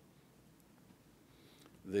this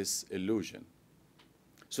illusion.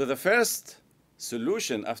 So the first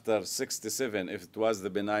solution after 67, if it was the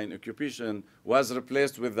benign occupation, was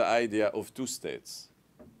replaced with the idea of two states.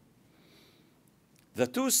 The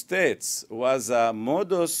two states was a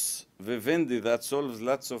modus vivendi that solves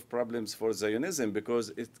lots of problems for Zionism because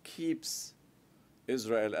it keeps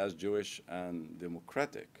Israel as Jewish and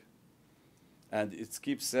democratic. And it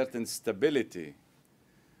keeps certain stability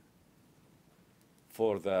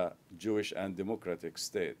for the Jewish and democratic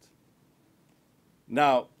state.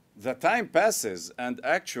 Now, the time passes, and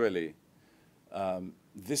actually,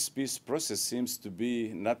 this peace process seems to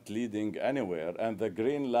be not leading anywhere, and the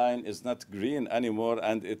green line is not green anymore,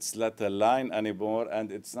 and it's not a line anymore,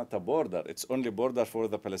 and it's not a border. It's only border for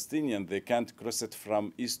the Palestinians. They can't cross it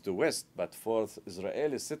from east to west, but for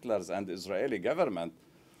Israeli settlers and Israeli government,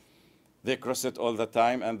 they cross it all the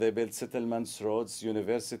time, and they build settlements, roads,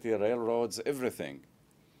 university, railroads, everything.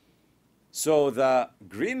 So the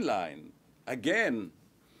green line, again,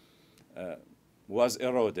 was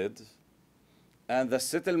eroded, and the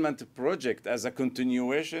settlement project as a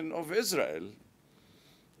continuation of Israel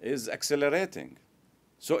is accelerating.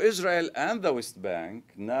 So Israel and the West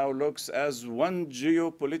Bank now looks as one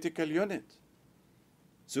geopolitical unit.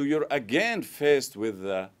 So you're again faced with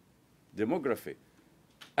the demography.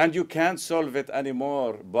 And you can't solve it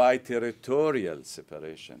anymore by territorial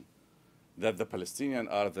separation, that the Palestinians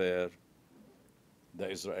are there, the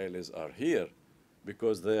Israelis are here,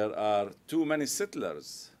 because there are too many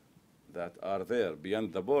settlers that are there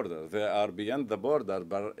beyond the border. They are beyond the border,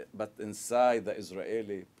 but inside the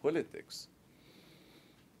Israeli politics.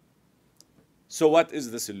 So what is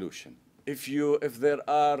the solution? If there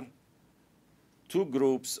are two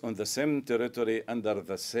groups on the same territory under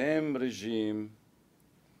the same regime,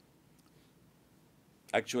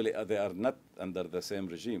 actually they are not under the same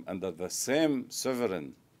regime, under the same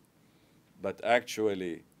sovereign, but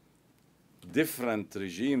actually different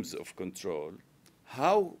regimes of control,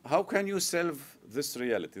 how can you solve this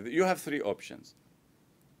reality? You have three options.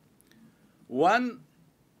 One,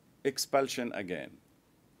 expulsion again.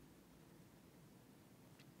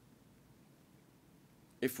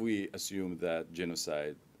 If we assume that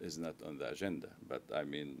genocide is not on the agenda, but I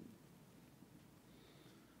mean,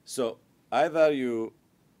 so either you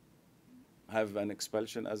have an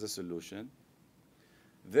expulsion as a solution,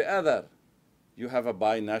 the other, you have a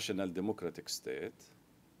binational democratic state,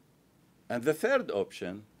 and the third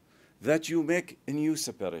option, that you make a new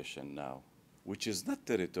separation now, which is not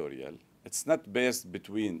territorial. It's not based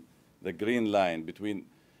between the green line, between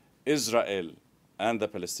Israel and the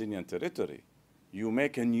Palestinian territory. You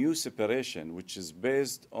make a new separation, which is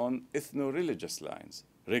based on ethno-religious lines.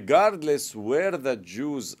 Regardless where the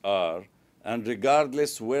Jews are, and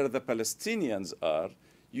regardless where the Palestinians are,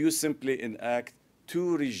 you simply enact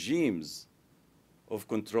two regimes of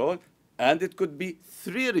control, and it could be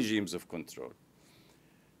three regimes of control.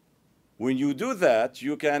 When you do that,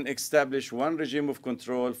 you can establish one regime of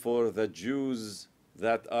control for the Jews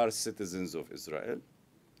that are citizens of Israel,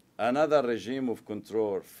 another regime of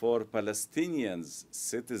control for Palestinians,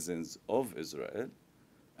 citizens of Israel,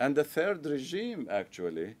 and a third regime,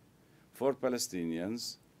 actually, for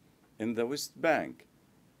Palestinians in the West Bank.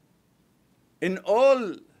 In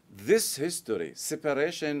all this history,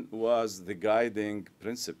 separation was the guiding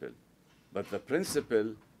principle, but the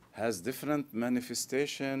principle has different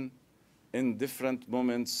manifestation in different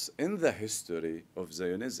moments in the history of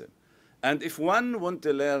Zionism. And if one wants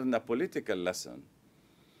to learn a political lesson,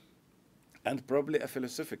 and probably a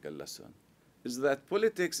philosophical lesson, is that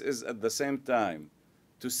politics is at the same time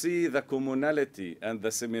to see the commonality and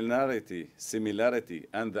the similarity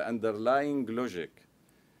and the underlying logic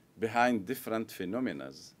behind different phenomena,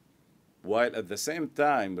 while at the same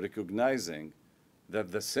time recognizing that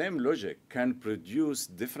the same logic can produce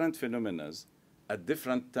different phenomena at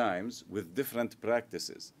different times with different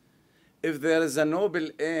practices. If there is a noble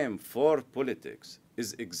aim for politics,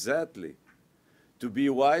 is exactly to be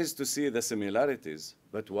wise to see the similarities,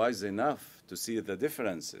 but wise enough to see the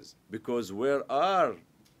differences. Because where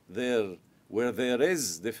there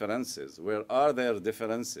is differences, where are there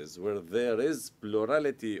differences, where there is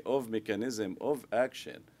plurality of mechanism of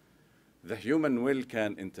action, the human will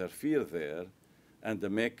can interfere there and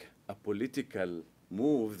make a political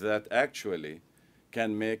move that actually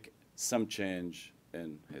can make some change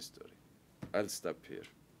in history. I'll stop here.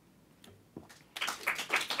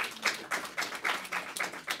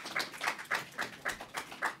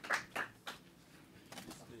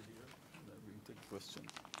 Question.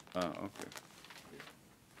 Okay.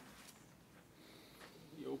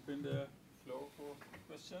 We open the floor for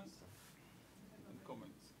questions and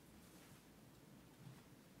comments.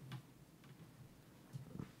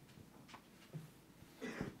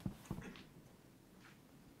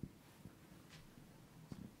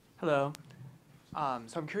 Hello.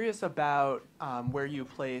 So I'm curious about where you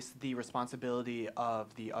place the responsibility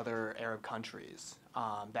of the other Arab countries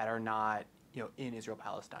that are not, in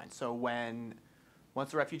Israel-Palestine. So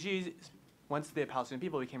once the Palestinian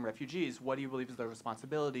people became refugees, what do you believe is the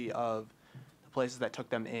responsibility of the places that took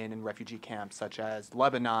them in refugee camps, such as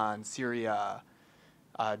Lebanon, Syria,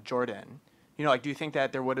 Jordan. Like, do you think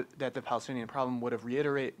that that the Palestinian problem would have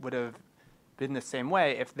been the same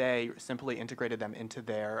way if they simply integrated them into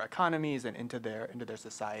their economies and into their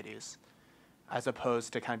societies, as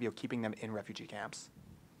opposed to kind of keeping them in refugee camps?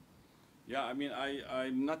 Yeah, I mean,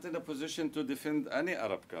 I'm not in a position to defend any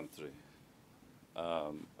Arab country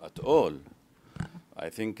at all. I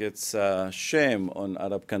think it's a shame on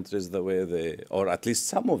Arab countries the way they, or at least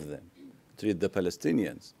some of them, treat the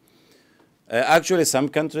Palestinians. Actually, some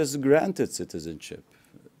countries granted citizenship.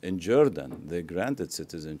 In Jordan, they granted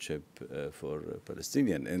citizenship for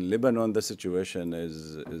Palestinian. In Lebanon, the situation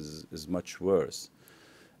is much worse.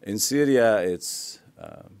 In Syria, it's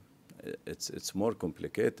more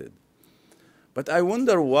complicated. But I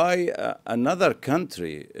wonder why another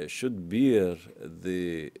country should bear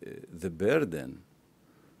the burden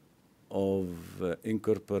of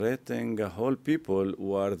incorporating a whole people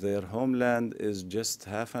where their homeland is just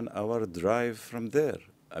half an hour drive from there.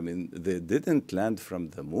 I mean, they didn't land from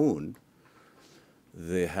the moon.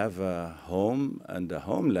 They have a home and a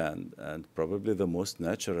homeland, and probably the most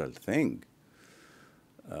natural thing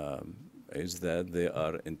is that they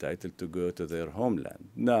are entitled to go to their homeland.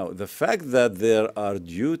 Now, the fact that there are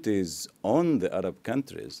duties on the Arab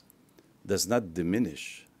countries does not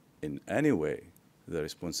diminish in any way the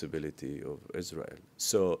responsibility of Israel.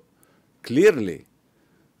 So clearly,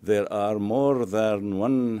 there are more than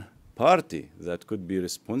one party that could be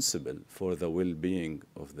responsible for the well-being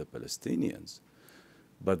of the Palestinians.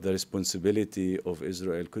 But the responsibility of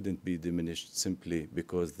Israel couldn't be diminished simply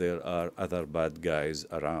because there are other bad guys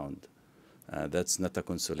around. That's not a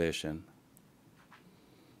consolation.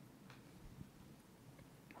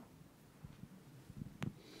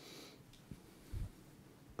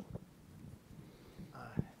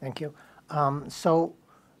 Thank you. So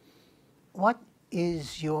what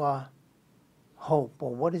is your hope,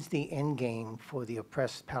 or what is the end game for the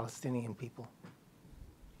oppressed Palestinian people?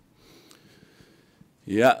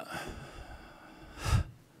 Yeah,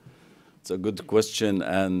 it's a good question,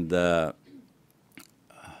 and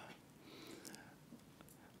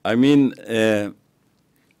I mean,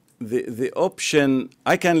 the option,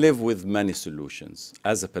 I can live with many solutions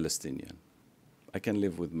as a Palestinian. I can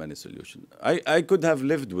live with many solutions. I could have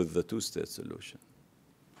lived with the two-state solution.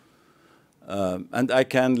 And I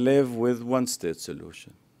can live with one-state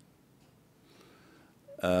solution.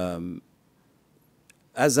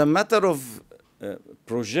 As a matter of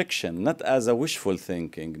projection, not as a wishful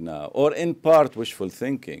thinking now, or in part wishful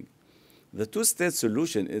thinking, the two-state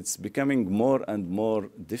solution, it's becoming more and more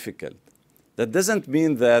difficult. That doesn't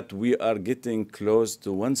mean that we are getting close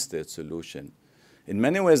to one-state solution. In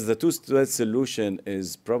many ways, the two-state solution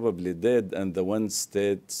is probably dead, and the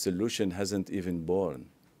one-state solution hasn't even born.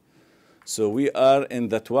 So we are in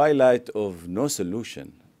the twilight of no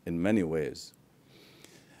solution in many ways.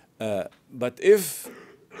 But if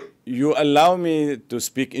you allow me to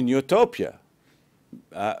speak in utopia,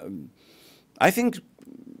 I think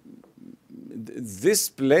this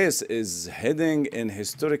place is heading in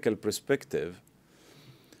historical perspective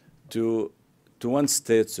to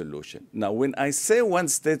one-state solution. Now, when I say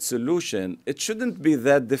one-state solution, it shouldn't be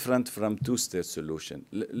that different from two-state solution.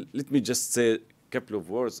 Let me just say a couple of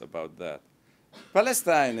words about that.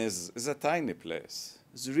 Palestine is a tiny place.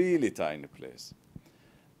 It's a really tiny place.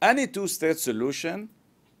 Any two-state solution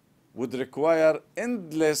would require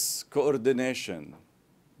endless coordination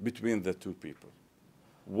between the two people.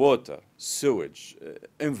 Water, sewage,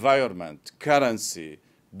 environment, currency,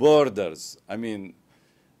 borders. I mean,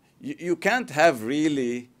 you can't have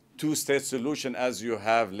really two-state solution as you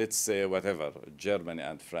have, let's say, whatever, Germany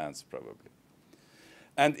and France probably.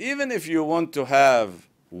 And even if you want to have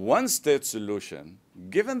one-state solution,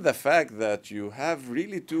 given the fact that you have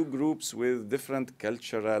really two groups with different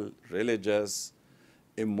cultural, religious,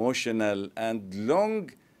 emotional, and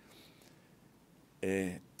long,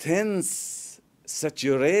 tense,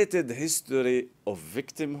 saturated history of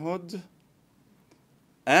victimhood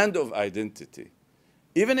and of identity.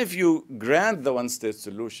 Even if you grant the one-state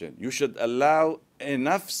solution, you should allow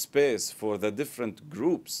enough space for the different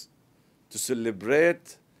groups to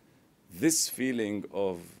celebrate this feeling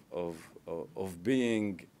of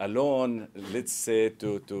being alone, let's say,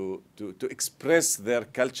 to express their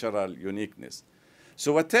cultural uniqueness.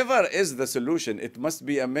 So whatever is the solution, it must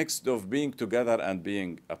be a mix of being together and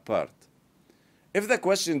being apart. If the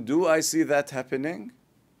question, do I see that happening?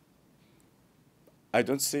 I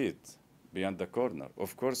don't see it beyond the corner.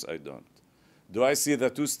 Of course I don't. Do I see the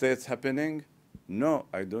two states happening? No,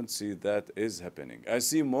 I don't see that is happening. I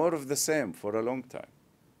see more of the same for a long time.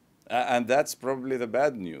 And that's probably the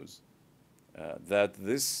bad news, that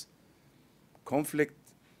this conflict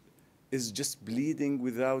is just bleeding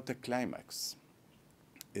without a climax.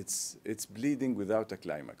 It's bleeding without a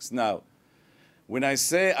climax. Now, when I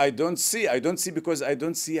say I don't see because I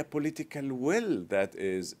don't see a political will that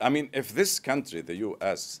is, I mean, if this country, the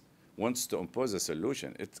US, wants to impose a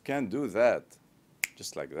solution, it can do that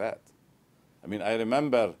just like that. I mean, I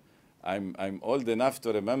remember, I'm old enough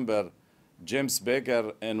to remember James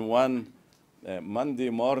Baker in one Monday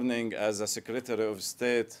morning as a Secretary of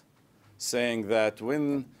State saying that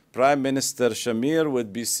when Prime Minister Shamir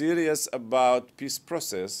would be serious about peace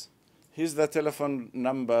process, here's the telephone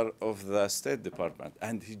number of the State Department.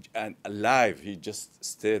 And he just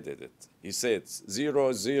stated it. He said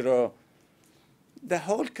 00. The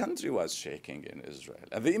whole country was shaking in Israel.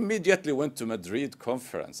 And they immediately went to Madrid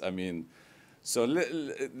conference. I mean, so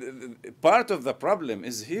part of the problem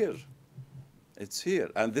is here. It's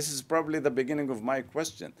here. And this is probably the beginning of my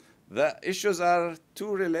question. The issues are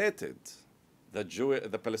too related.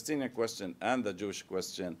 The Palestinian question and the Jewish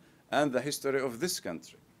question and the history of this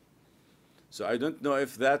country. So I don't know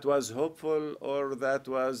if that was hopeful or that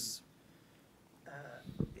was...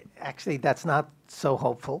 Actually, that's not so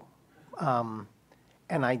hopeful.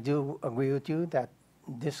 And I do agree with you that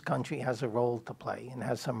this country has a role to play and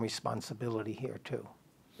has some responsibility here too.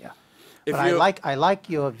 Yeah. But I like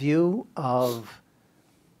your view of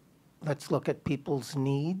let's look at people's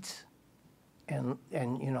needs and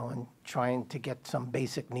you know, and trying to get some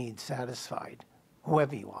basic needs satisfied,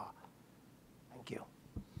 whoever you are. Thank you.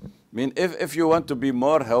 I mean, if you want to be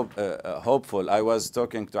more hopeful, I was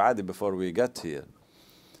talking to Adi before we got here,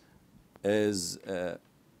 is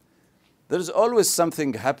there's always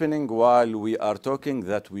something happening while we are talking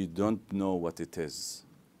that we don't know what it is,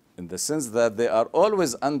 in the sense that they are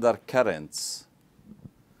always undercurrents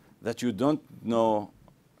that you don't know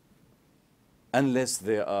unless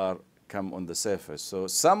they are come on the surface. So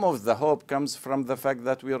some of the hope comes from the fact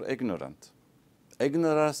that we are ignorant.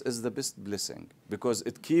 Ignorance is the best blessing because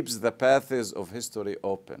it keeps the paths of history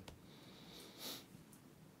open.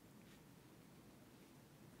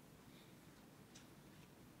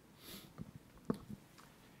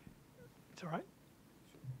 It's all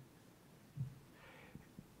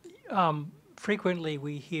right. Frequently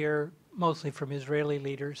we hear, mostly from Israeli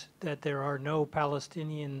leaders, that there are no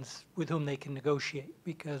Palestinians with whom they can negotiate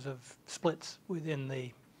because of splits within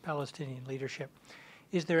the Palestinian leadership.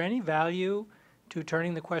 Is there any value to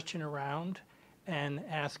turning the question around and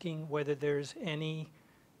asking whether there's any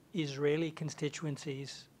Israeli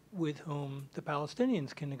constituencies with whom the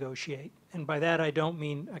Palestinians can negotiate? And by that I don't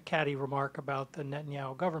mean a catty remark about the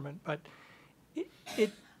Netanyahu government, but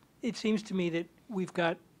it seems to me that we've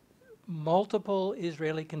got multiple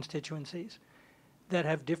Israeli constituencies that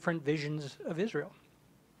have different visions of Israel.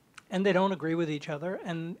 And they don't agree with each other,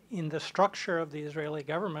 and in the structure of the Israeli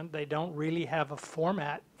government, they don't really have a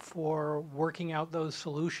format for working out those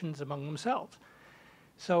solutions among themselves.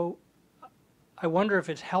 So I wonder if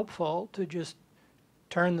it's helpful to just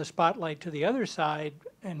turn the spotlight to the other side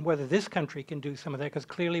and whether this country can do some of that, because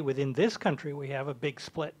clearly within this country we have a big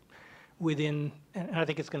split within, and I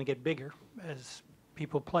think it's going to get bigger as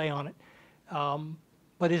people play on it.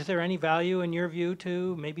 But is there any value in your view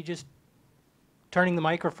to maybe just turning the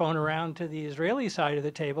microphone around to the Israeli side of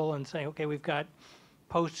the table and saying, okay, we've got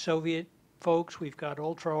post-Soviet folks, we've got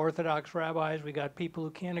ultra-Orthodox rabbis, we've got people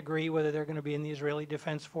who can't agree whether they're going to be in the Israeli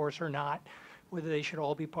Defense Force or not, whether they should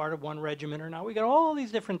all be part of one regiment or not. We've got all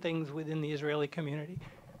these different things within the Israeli community.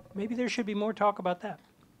 Maybe there should be more talk about that.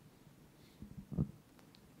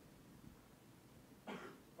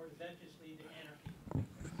 Or does that just lead to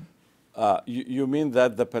anarchy? You mean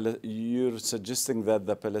that you're suggesting that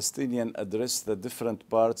the Palestinians address the different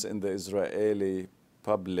parts in the Israeli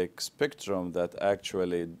public spectrum that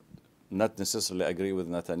actually not necessarily agree with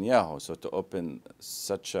Netanyahu, so to open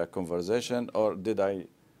such a conversation, or did I?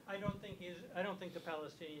 I don't think the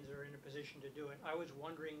Palestinians are in a position to do it. I was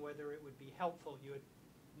wondering whether it would be helpful. You had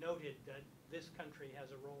noted that this country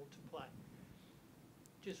has a role to play.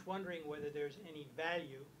 Just wondering whether there's any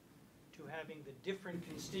value to having the different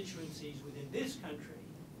constituencies within this country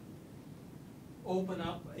open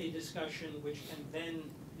up a discussion which can then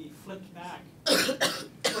be flipped back.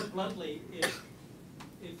 Put bluntly, if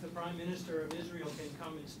the Prime Minister of Israel can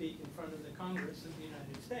come and speak in front of the Congress of the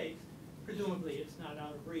United States, presumably it's not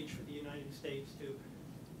out of reach for the United States to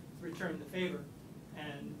return the favor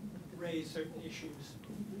and raise certain issues.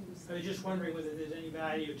 I was just wondering whether there's any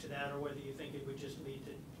value to that or whether you think it would just lead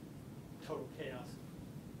to total chaos.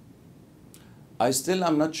 I still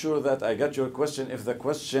am not sure that I got your question. If the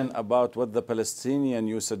question about what the Palestinian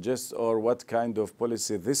you suggest or what kind of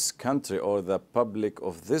policy this country or the public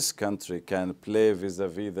of this country can play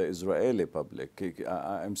vis-a-vis the Israeli public.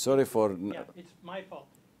 I'm sorry for... Yeah, it's my fault.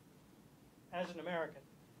 As an American,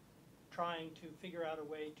 trying to figure out a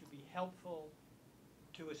way to be helpful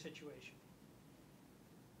to a situation.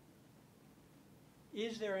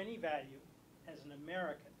 Is there any value as an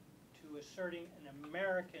American to asserting an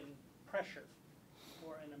American pressure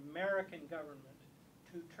for an American government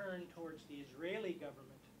to turn towards the Israeli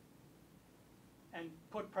government and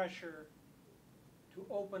put pressure to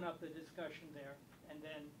open up the discussion there? And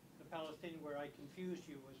then the Palestinian, where I confused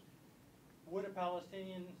you, was would a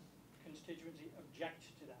Palestinian constituency object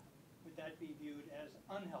to that? Would that be viewed as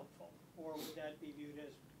unhelpful? Or would that be viewed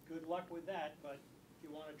as good luck with that, but if you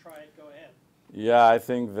want to try it, go ahead? Yeah, I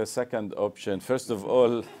think the second option. First of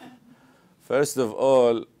all,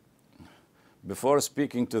 before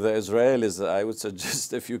speaking to the Israelis, I would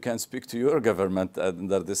suggest if you can speak to your government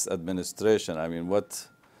under this administration. I mean,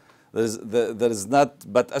 there is not,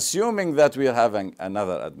 but assuming that we are having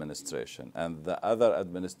another administration, and the other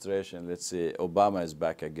administration, let's say Obama is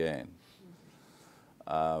back again,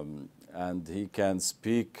 and he can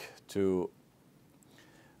speak to,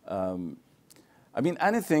 I mean,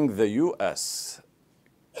 anything the U.S.,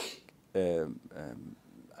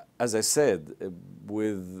 as I said,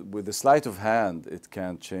 with a sleight of hand, it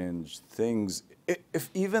can change things.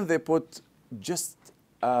 If even they put just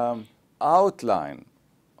outline,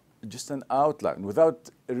 just an outline,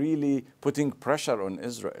 without really putting pressure on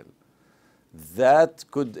Israel, that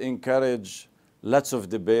could encourage lots of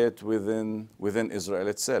debate within Israel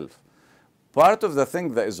itself. Part of the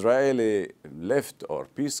thing the Israeli left or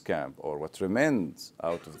peace camp, or what remains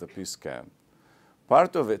out of the peace camp,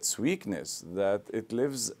 part of its weakness that it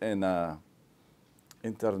lives in an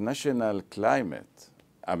international climate,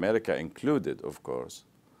 America included, of course,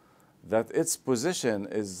 that its position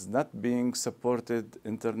is not being supported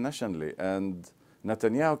internationally. And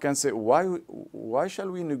Netanyahu can say, why shall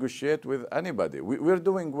we negotiate with anybody? We're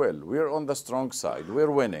doing well. We're on the strong side.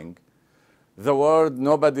 We're winning. The world,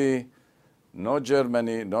 nobody, no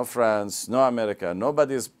Germany, no France, no America,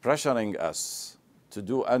 nobody is pressuring us to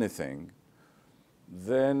do anything.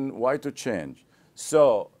 Then why to change?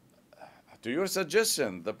 So, to your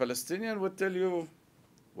suggestion, the Palestinian would tell you,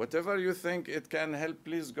 whatever you think it can help,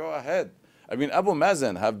 please go ahead. I mean, Abu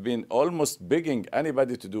Mazen have been almost begging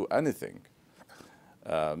anybody to do anything.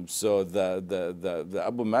 So the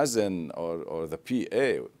Abu Mazen or the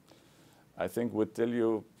PA, I think would tell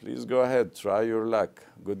you, please go ahead, try your luck.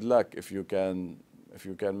 Good luck if you can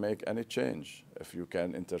make any change, if you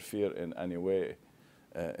can interfere in any way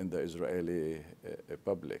in the Israeli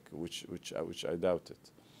public, which I doubt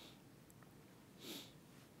it.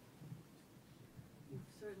 You've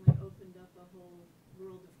certainly opened up a whole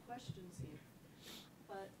world of questions here.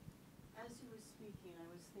 But as you were speaking, I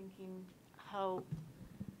was thinking how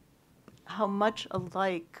much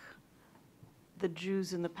alike the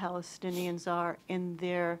Jews and the Palestinians are in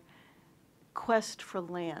their quest for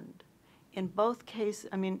land. In both cases,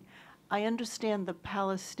 I mean, I understand the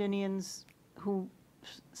Palestinians who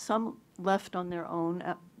some left on their own,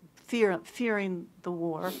 fearing the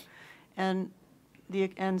war, and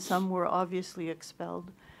some were obviously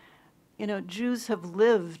expelled. You know, Jews have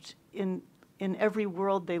lived in every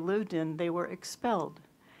world they lived in. They were expelled,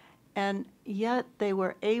 and yet they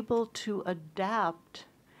were able to adapt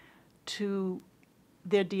to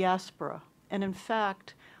their diaspora. And in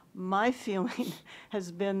fact, my feeling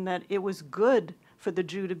has been that it was good for the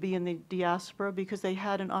Jew to be in the diaspora because they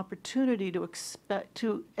had an opportunity to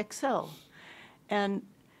excel. And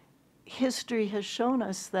history has shown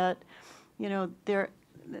us that, you know, the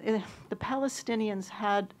Palestinians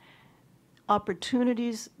had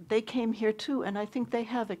opportunities. They came here too, and I think they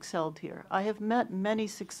have excelled here. I have met many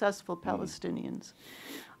successful Palestinians.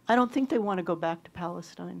 I don't think they want to go back to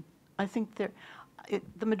Palestine. I think the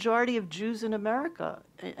majority of Jews in America,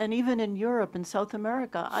 and even in Europe and South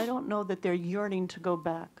America, I don't know that they're yearning to go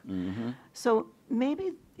back. Mm-hmm. So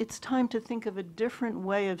maybe it's time to think of a different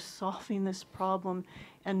way of solving this problem,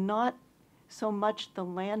 and not so much the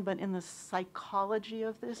land, but in the psychology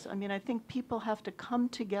of this. I mean, I think people have to come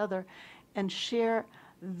together and share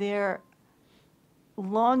their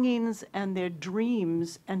longings and their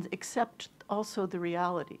dreams and accept also the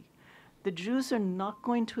reality. The Jews are not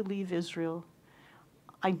going to leave Israel.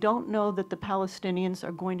 I don't know that the Palestinians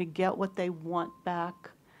are going to get what they want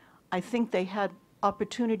back. I think they had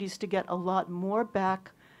opportunities to get a lot more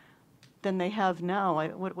back than they have now.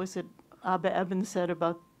 What was it Abba Eban said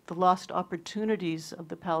about the lost opportunities of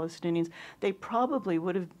the Palestinians? They probably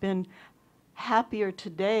would have happier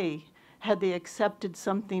today had they accepted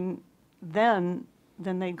something then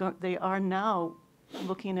than they are now,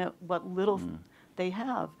 looking at what little they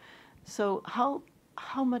have. So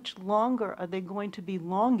how much longer are they going to be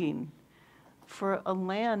longing for a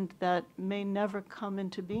land that may never come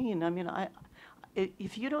into being? I mean,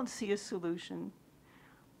 if you don't see a solution,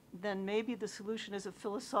 then maybe the solution is a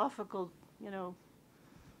philosophical,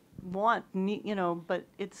 but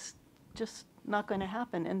it's just not going to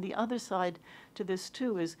happen. And the other side to this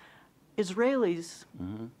too is Israelis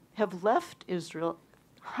have left Israel.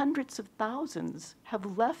 Hundreds of thousands have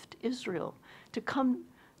left Israel to come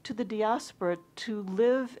to the diaspora to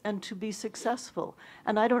live and to be successful.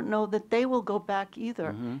 And I don't know that they will go back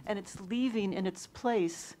either. And it's leaving in its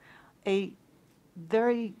place a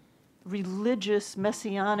very religious,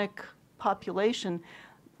 messianic population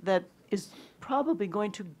that is probably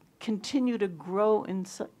going to continue to grow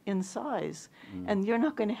in size. And you're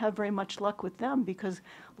not going to have very much luck with them, because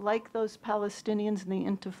like those Palestinians in the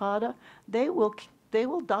Intifada, they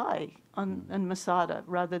will die on Masada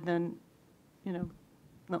rather than,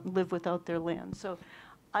 live without their land. So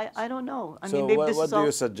I don't know. I mean, maybe what do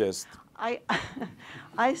you suggest? I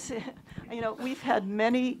say, we've had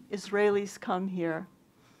many Israelis come here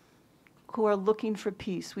who are looking for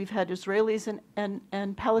peace. We've had Israelis and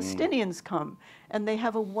Palestinians come, and they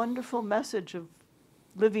have a wonderful message of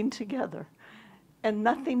living together. And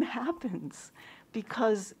nothing happens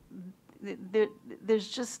because there's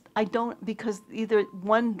just, because either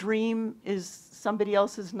one dream is somebody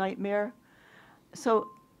else's nightmare. So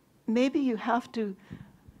maybe the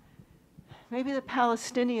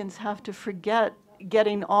Palestinians have to forget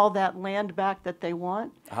getting all that land back that they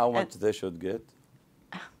want. How much they should get?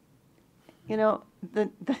 I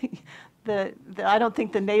don't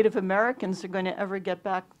think the Native Americans are going to ever get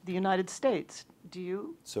back the United States. Do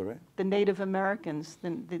you? Sorry? The Native Americans,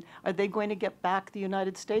 are they going to get back the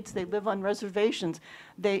United States? They live on reservations.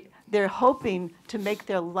 They're hoping to make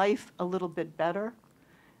their life a little bit better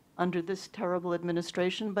under this terrible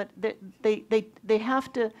administration, but they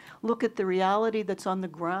have to look at the reality that's on the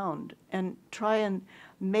ground and try and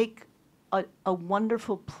make a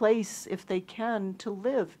wonderful place, if they can, to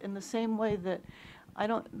live in the same way that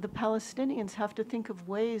the Palestinians have to think of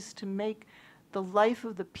ways to make the life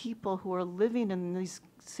of the people who are living in these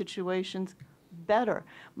situations better.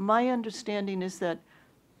 My understanding is that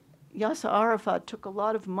Yasser Arafat took a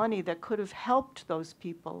lot of money that could have helped those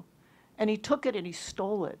people, and he took it and he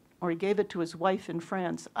stole it, or he gave it to his wife in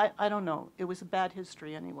France. I don't know. It was a bad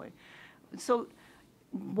history anyway. So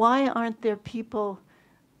why aren't there people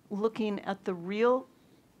looking at the real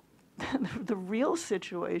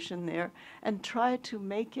situation there and try to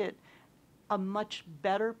make it a much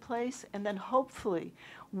better place? And then hopefully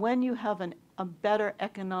when you have a better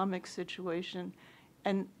economic situation,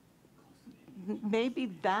 and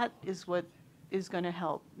maybe that is what is going to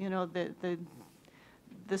help.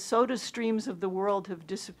 The soda streams of the world have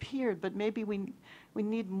disappeared, but maybe we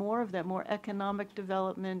need more of that, more economic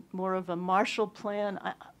development, more of a Marshall Plan.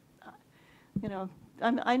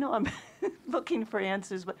 I know I'm looking for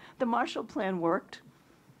answers, but the Marshall Plan worked.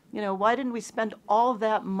 Why didn't we spend all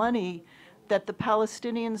that money that the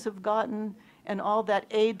Palestinians have gotten and all that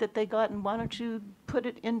aid that they got, and why don't you put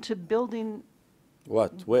it into building?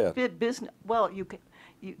 What? Where? Business. Well,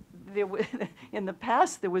 in the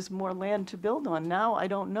past there was more land to build on. Now I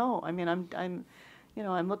don't know. I mean, I'm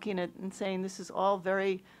looking at and saying this is all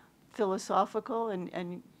very philosophical,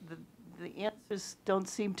 and the answers don't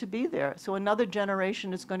seem to be there. So another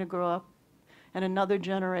generation is going to grow up, and another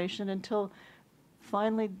generation, until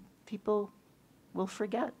finally people will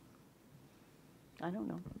forget. I don't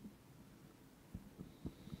know.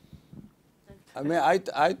 I mean,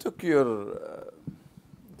 I took your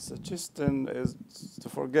suggestion is to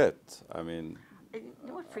forget. I mean,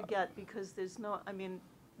 Don't forget, because there's no. I mean,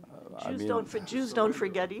 Jews don't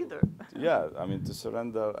forget either. Yeah, I mean, to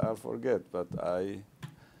surrender, I'll forget. But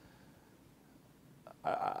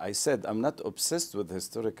I said I'm not obsessed with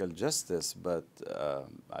historical justice, but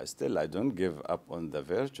I don't give up on the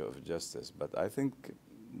virtue of justice. But I think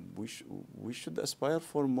we should aspire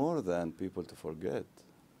for more than people to forget,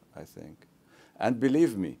 I think. And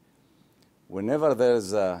believe me, whenever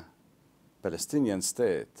there's a Palestinian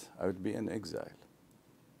state, I would be in exile.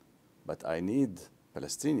 But I need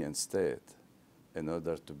Palestinian state in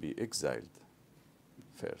order to be exiled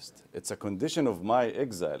first. It's a condition of my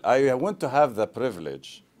exile. I want to have the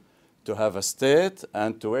privilege to have a state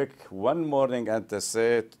and to wake one morning and to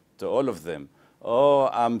say to all of them, oh,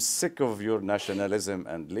 I'm sick of your nationalism,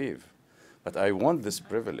 and leave. But I want this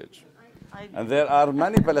privilege. And there are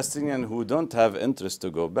many Palestinians who don't have interest to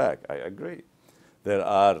go back. I agree. There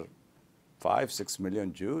are 5-6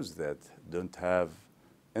 million Jews that don't have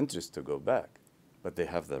interest to go back, but they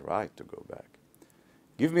have the right to go back.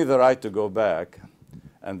 Give me the right to go back,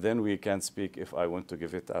 and then we can speak if I want to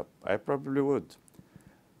give it up. I probably would.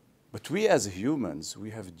 But we as humans,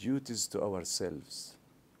 we have duties to ourselves.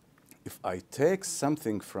 If I take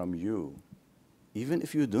something from you, even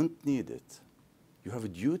if you don't need it, you have a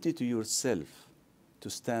duty to yourself to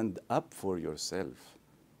stand up for yourself,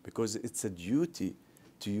 because it's a duty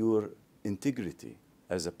to your integrity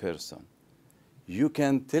as a person. You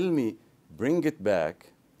can tell me, bring it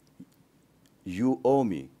back, you owe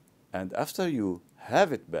me, and after you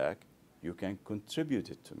have it back, you can contribute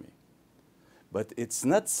it to me. But it's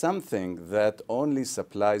not something that only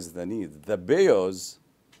supplies the need. The bios,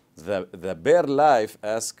 the bare life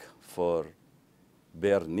ask for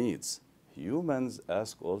bare needs. Humans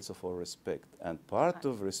ask also for respect. And part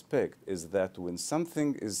of respect is that when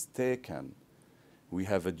something is taken, we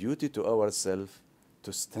have a duty to ourselves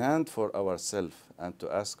to stand for ourselves and to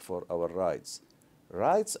ask for our rights.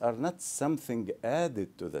 Rights are not something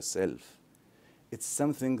added to the self. It's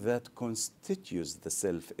something that constitutes the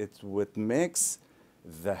self. It's what makes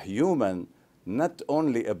the human not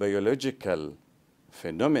only a biological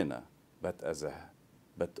phenomena, but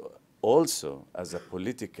also as a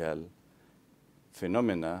political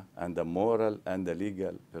phenomena and a moral and a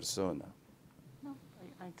legal persona. No,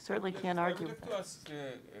 I certainly can't argue with I would that. like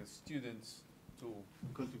to ask students to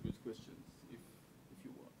contribute questions if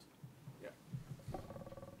you want. Yeah.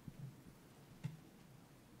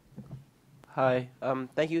 Hi,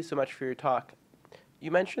 thank you so much for your talk.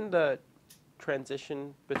 You mentioned the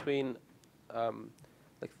transition between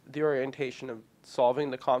like the orientation of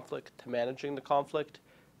solving the conflict to managing the conflict,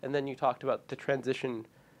 and then you talked about the transition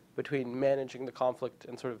between managing the conflict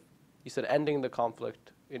and sort of, you said ending the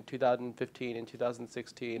conflict in 2015 and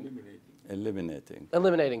 2016.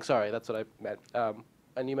 Eliminating, sorry, that's what I meant.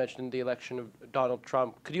 And you mentioned the election of Donald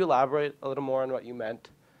Trump. Could you elaborate a little more on what you meant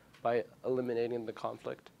by eliminating the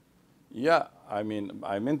conflict? Yeah, I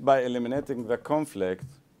meant by eliminating the conflict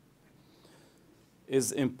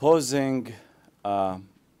is imposing a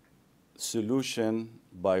solution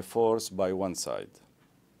by force by one side.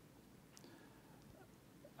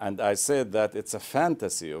 And I said that it's a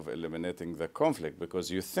fantasy of eliminating the conflict, because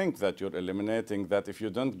you think that you're eliminating that if you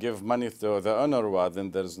don't give money to the UNRWA, then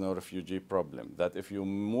there's no refugee problem. That if you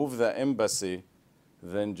move the embassy,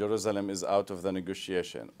 then Jerusalem is out of the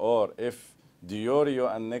negotiation. Or if Diorio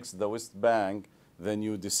annexed the West Bank, then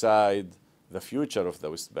you decide the future of the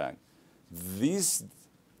West Bank. These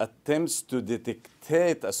attempts to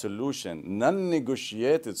dictate a solution,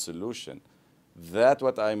 non-negotiated solution, that's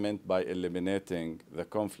what I meant by eliminating the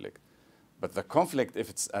conflict. But the conflict, if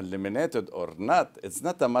it's eliminated or not, it's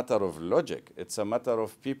not a matter of logic. It's a matter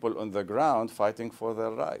of people on the ground fighting for their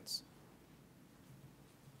rights.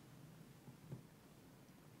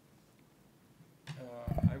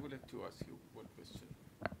 I would like to ask you one question.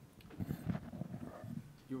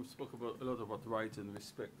 You spoke a lot about rights and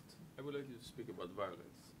respect. I would like you to speak about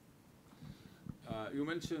violence. You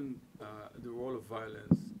mentioned the role of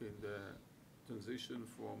violence in the transition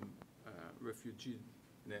from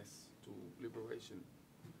refugee-ness to liberation.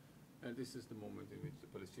 And this is the moment in which the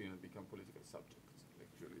Palestinians become political subjects,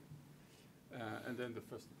 actually. And then the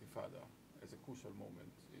First Intifada as a crucial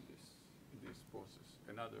moment in this process,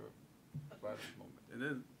 another violent moment. And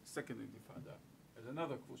then Second Intifada as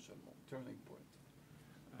another crucial moment, turning point.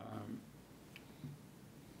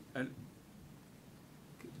 And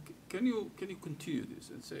can you continue this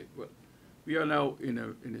and say, well, we are now in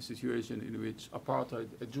a situation in which apartheid,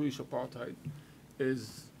 a Jewish apartheid,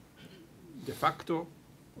 is de facto,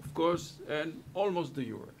 of course, and almost de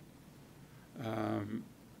jure.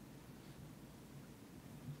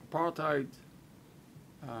 Apartheid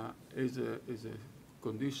is a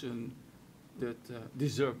condition that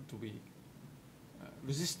deserves to be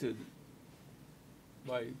resisted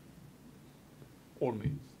by all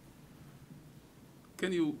means.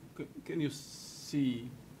 Can you see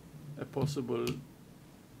a possible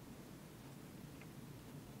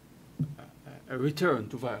a return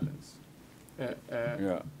to violence,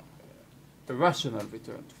 a rational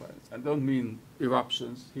return to violence? I don't mean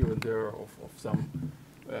eruptions here and there of some,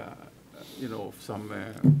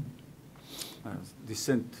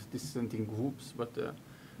 dissenting groups, but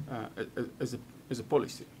as a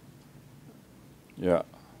policy. Yeah.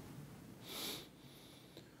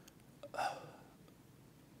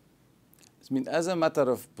 I mean, as a matter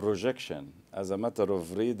of projection, as a matter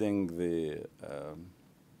of reading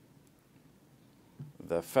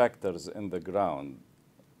the factors in the ground,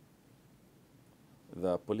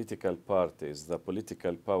 the political parties, the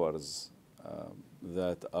political powers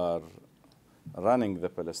that are running the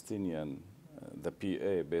Palestinian, the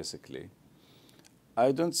PA basically,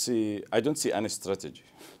 I don't see any strategy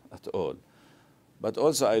at all. But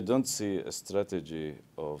also I don't see a strategy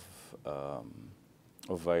of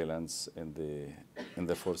violence in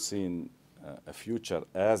the foreseen future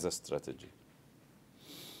as a strategy.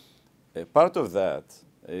 Part of that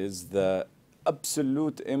is the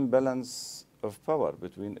absolute imbalance of power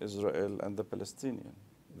between Israel and the Palestinian.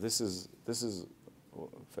 This is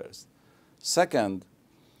first. Second,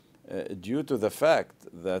 due to the fact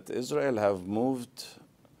that Israel have moved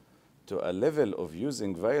to a level of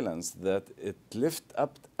using violence that it lift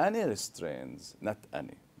up any restraints, not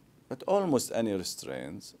any, but almost any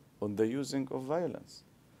restraints on the using of violence.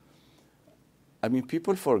 I mean,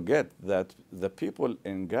 people forget that the people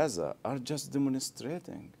in Gaza are just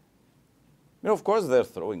demonstrating. You know, of course, they're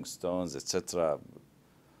throwing stones, etc.,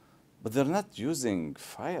 but they're not using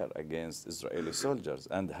fire against Israeli soldiers.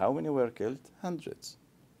 And how many were killed? Hundreds.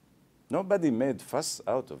 Nobody made fuss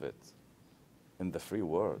out of it in the free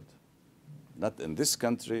world, not in this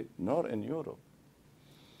country, nor in Europe.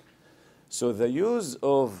 So the use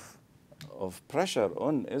of pressure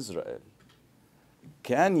on Israel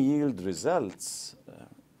can yield results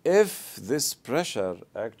if this pressure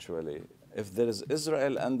actually, if there is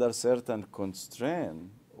Israel under certain constraint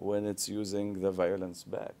when it's using the violence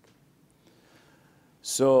back.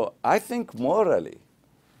 So I think morally,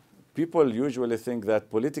 people usually think that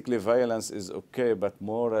politically violence is okay, but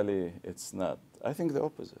morally it's not. I think the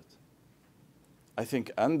opposite. I think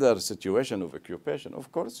under situation of occupation,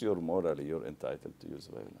 of course you're entitled to use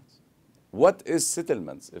violence. What is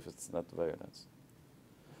settlements if it's not violence?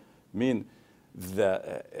 I mean,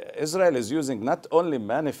 Israel is using not only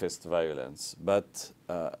manifest violence, but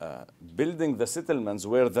building the settlements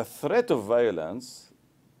where the threat of violence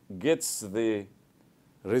gets the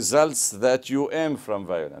results that you aim from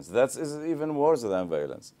violence. That is even worse than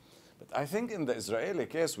violence. But I think in the Israeli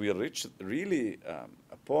case, we reached really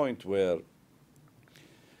a point where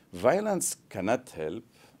violence cannot help,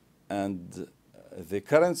 and the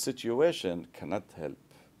current situation cannot help.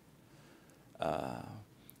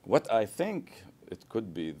 What I think it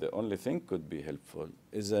could be, the only thing could be helpful,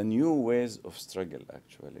 is a new ways of struggle,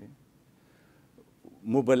 actually.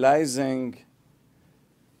 Mobilizing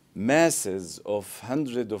masses of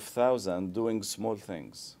hundreds of thousands doing small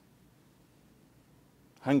things.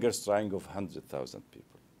 Hunger strike of 100,000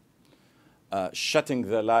 people. Shutting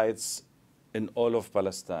the lights in all of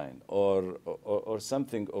Palestine, or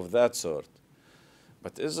something of that sort.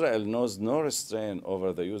 But Israel knows no restraint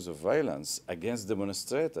over the use of violence against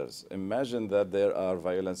demonstrators. Imagine that there are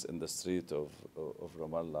violence in the street of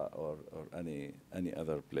Ramallah or any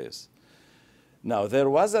other place. Now, there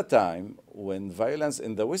was a time when violence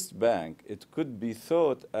in the West Bank, it could be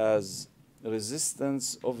thought as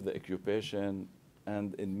resistance of the occupation,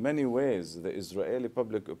 and in many ways, the Israeli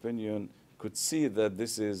public opinion could see that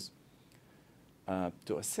this is,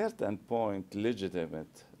 to a certain point,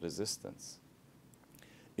 legitimate resistance.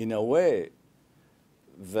 In a way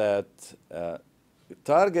that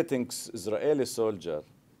targeting Israeli soldier,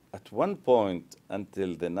 at one point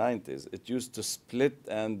until the 90s, it used to split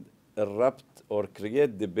and erupt or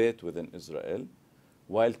create debate within Israel,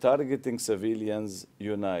 while targeting civilians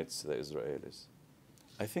unites the Israelis.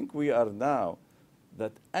 I think we are now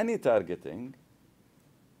that any targeting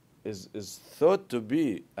is thought to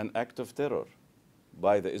be an act of terror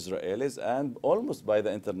by the Israelis and almost by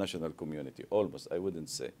the international community, almost, I wouldn't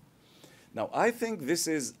say. Now, I think this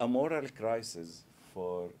is a moral crisis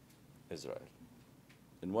for Israel.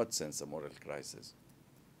 In what sense a moral crisis?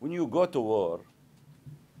 When you go to war,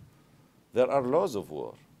 there are laws of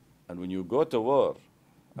war. And when you go to war,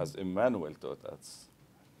 as Immanuel taught us,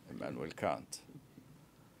 Immanuel Kant,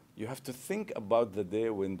 you have to think about the day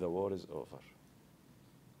when the war is over.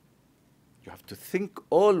 You have to think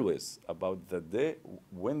always about the day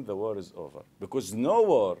when the war is over, because no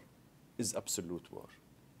war is absolute war.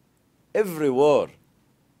 Every war,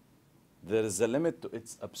 there is a limit to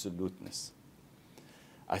its absoluteness.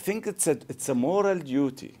 I think it's a moral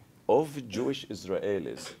duty of Jewish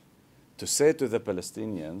Israelis to say to the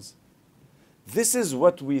Palestinians, this is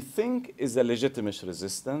what we think is a legitimate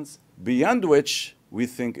resistance, beyond which we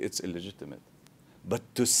think it's illegitimate. But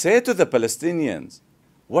to say to the Palestinians,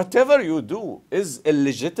 whatever you do is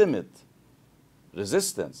illegitimate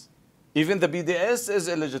resistance. Even the BDS is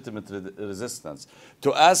illegitimate resistance.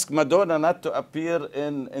 To ask Madonna not to appear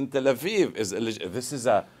in Tel Aviv is illegitimate. This is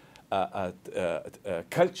a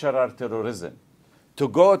cultural terrorism. To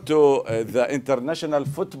go to the International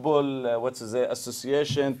Football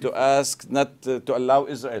Association to ask not to allow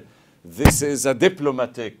Israel. This is a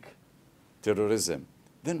diplomatic terrorism.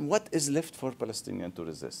 then what is left for Palestinians to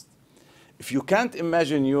resist? If you can't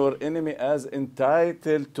imagine your enemy as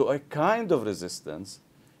entitled to a kind of resistance,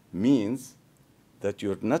 means that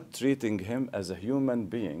you're not treating him as a human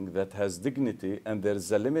being that has dignity, and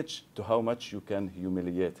there's a limit to how much you can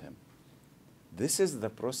humiliate him. This is the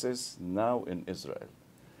process now in Israel,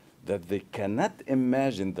 that they cannot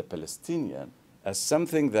imagine the Palestinian as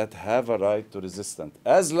something that have a right to resistance.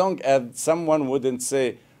 As long as someone wouldn't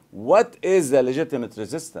say, what is a legitimate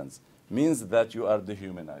resistance, means that you are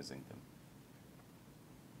dehumanizing them.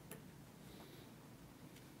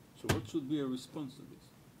 So what should be a response to this?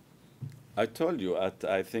 I told you,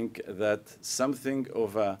 I think that something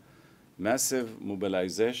of a massive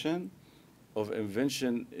mobilization of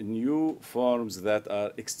invention, new forms that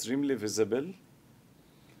are extremely visible,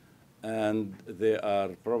 and they are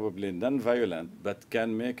probably non-violent, but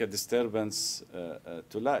can make a disturbance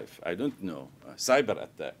to life. I don't know, a cyber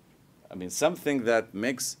attack. I mean, something that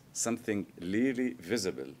makes something really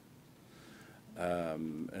visible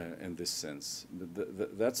in this sense.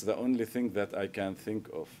 That's the only thing that I can think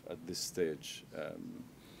of at this stage.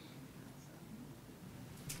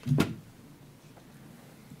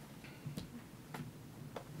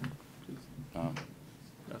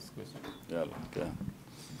 Last question. يلا اوكي.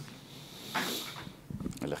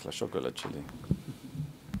 الاخلى شوكولات شلي.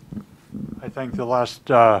 I think the last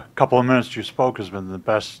couple of minutes you spoke has been the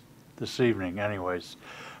best this evening anyways.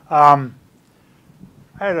 I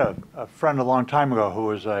had a friend a long time ago who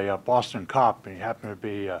was a Boston cop, and he happened to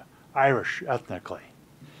be Irish ethnically.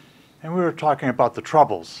 And we were talking about the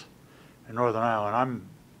Troubles in Northern Ireland. I'm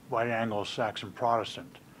white Anglo-Saxon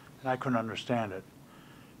Protestant, and I couldn't understand it.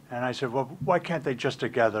 And I said, well, why can't they just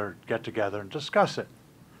get together and discuss it?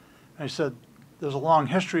 And he said, there's a long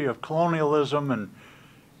history of colonialism and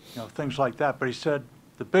things like that. But he said,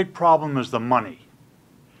 the big problem is the money.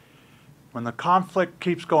 When the conflict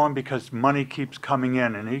keeps going because money keeps coming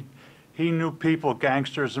in, and he knew people,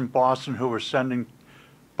 gangsters in Boston, who were sending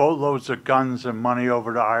boatloads of guns and money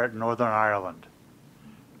over to Northern Ireland.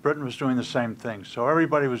 Britain was doing the same thing. So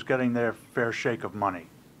everybody was getting their fair shake of money.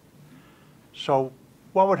 So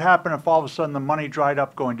what would happen if all of a sudden the money dried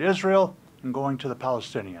up going to Israel and going to the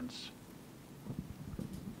Palestinians?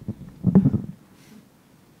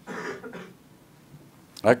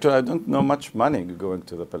 Actually, I don't know much money going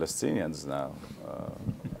to the Palestinians now.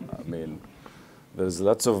 I mean, there's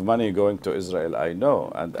lots of money going to Israel, I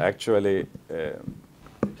know, and actually... it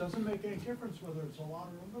doesn't make any difference whether it's a lot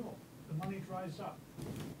or a little. The money dries up.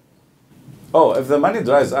 Oh, if the money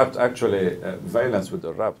dries up, actually, violence would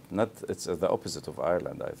erupt. It's the opposite of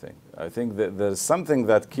Ireland, I think. I think that there's something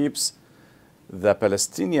that keeps the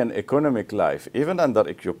Palestinian economic life, even under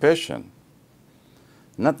occupation,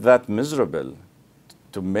 not that miserable,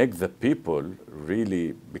 to make the people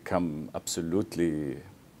really become absolutely...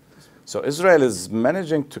 So Israel is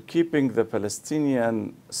managing to keeping the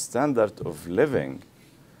Palestinian standard of living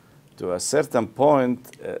to a certain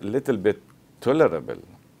point a little bit tolerable.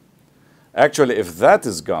 Actually, if that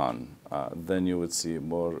is gone, then you would see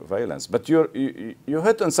more violence. But you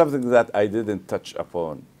hit on something that I didn't touch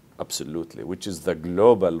upon absolutely, which is the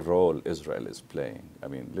global role Israel is playing. I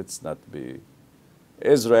mean, let's not be...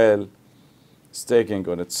 Israel is taking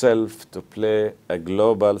on itself to play a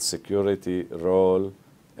global security role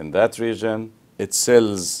in that region. It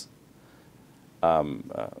sells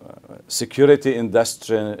security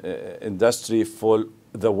industry for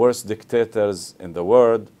the worst dictators in the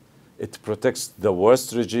world. It protects the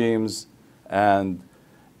worst regimes, and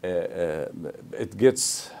it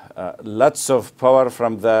gets lots of power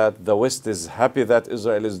from that. The West is happy that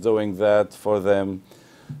Israel is doing that for them.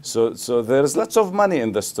 So there's lots of money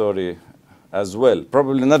in the story as well.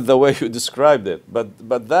 Probably not the way you described it,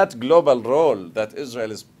 but that global role that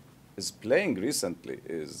Israel is playing recently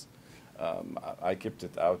is, I kept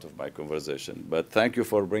it out of my conversation. But thank you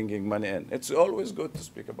for bringing money in. It's always good to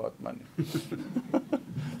speak about money.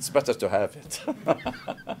 It's better to have it.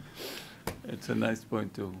 It's a nice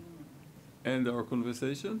point to end our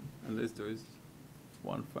conversation, unless there is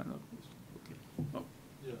one final question. Okay. Oh.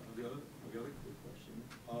 Yeah, I've got a quick question.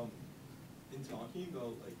 In talking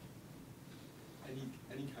about like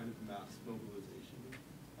any kind of mass mobilization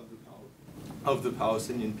of the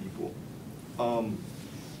Palestinian people,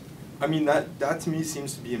 I mean that to me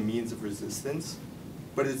seems to be a means of resistance,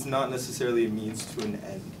 but it's not necessarily a means to an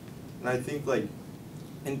end. And I think like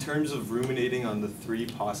in terms of ruminating on the three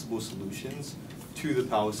possible solutions to the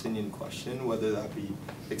Palestinian question, whether that be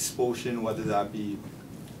expulsion, whether that be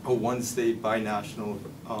a one-state binational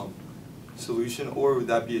solution, or would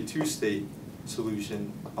that be a two-state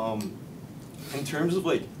solution? In terms of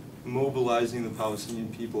like mobilizing the Palestinian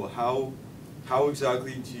people, how how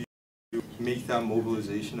exactly do you make that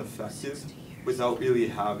mobilization effective without really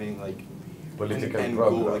having like Political an end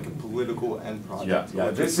program. goal, like a political end product? Yeah, to yeah.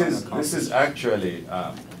 what you're This trying to is accomplish? actually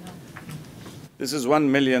this is $1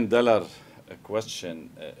 million question,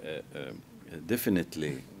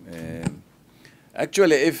 definitely.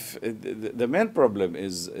 Actually, if the main problem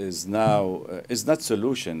is now is not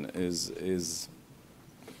solution, is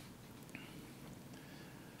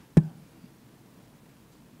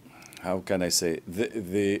how can I say,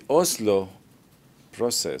 the Oslo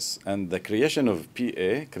process and the creation of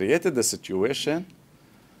PA created a situation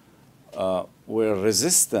where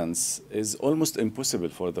resistance is almost impossible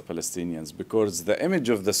for the Palestinians, because the image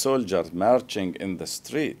of the soldier marching in the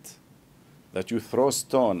street, that you throw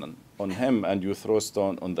stone on him and you throw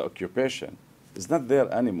stone on the occupation, is not there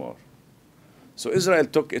anymore. So Israel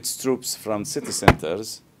took its troops from city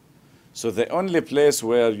centers. So the only place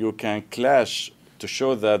where you can clash to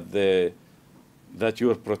show that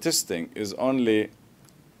you're protesting is only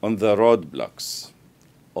on the roadblocks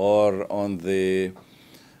or on the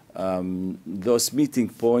those meeting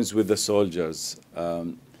points with the soldiers.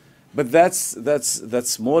 But that's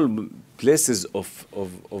small places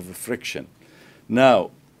of friction.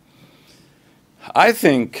 Now, I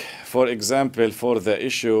think, for example, for the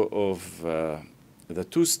issue of the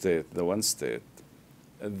two-state, the one-state,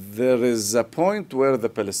 there is a point where the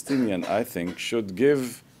Palestinians, I think, should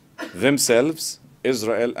give themselves,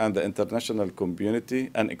 Israel and the international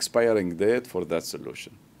community, an expiring date for that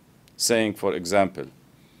solution. Saying, for example,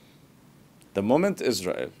 the moment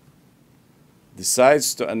Israel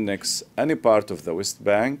decides to annex any part of the West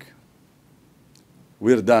Bank,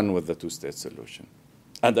 we're done with the two-state solution.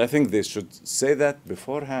 And I think they should say that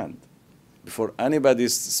beforehand, before anybody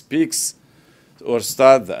speaks or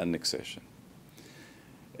start the annexation.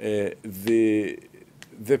 The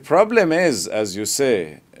problem is, as you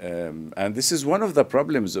say, and this is one of the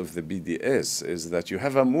problems of the BDS, is that you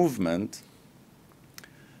have a movement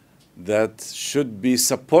that should be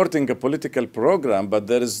supporting a political program, but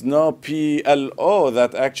there is no PLO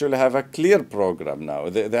that actually have a clear program now.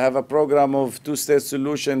 They have a program of two-state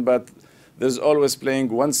solution, but there's always playing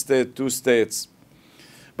one state, two states.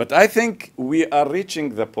 But I think we are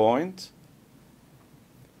reaching the point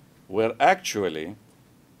where actually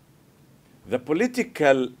the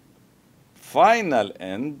political final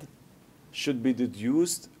end should be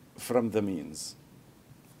deduced from the means,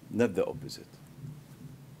 not the opposite.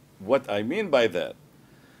 What I mean by that,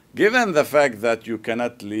 given the fact that you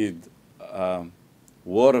cannot lead a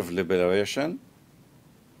war of liberation,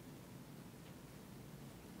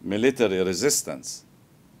 military resistance,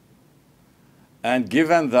 and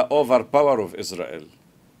given the overpower of Israel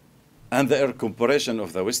and the incorporation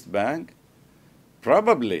of the West Bank,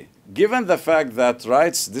 probably, given the fact that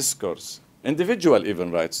rights discourse, individual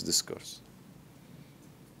even rights discourse,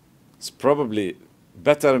 it's probably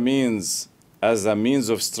better means as a means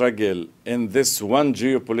of struggle in this one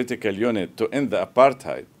geopolitical unit to end the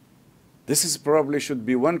apartheid. This is probably should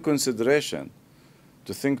be one consideration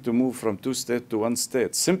to think to move from two-state to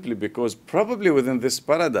one-state, simply because probably within this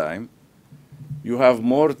paradigm, you have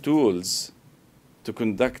more tools to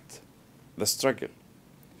conduct the struggle.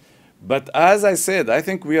 But as I said, I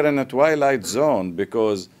think we are in a twilight zone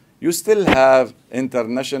because you still have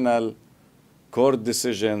international court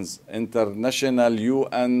decisions, international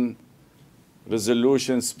UN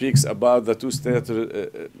resolution speaks about the two-state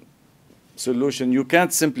solution. You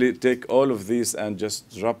can't simply take all of these and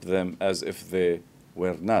just drop them as if they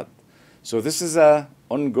were not. So this is a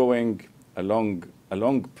ongoing, a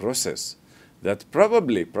long process that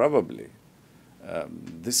probably,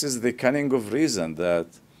 this is the cunning of reason, that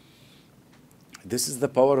this is the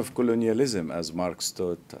power of colonialism, as Marx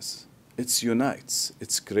taught us. It unites.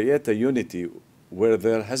 It's create a unity where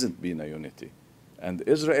there hasn't been a unity. And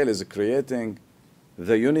Israel is creating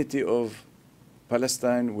the unity of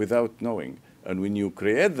Palestine without knowing. And when you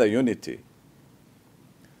create the unity,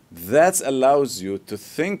 that allows you to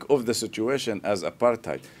think of the situation as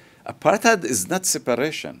apartheid. Apartheid is not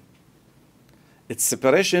separation. It's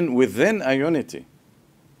separation within a unity.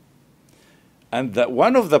 And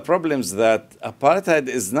one of the problems that apartheid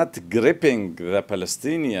is not gripping the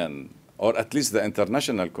Palestinian, or at least the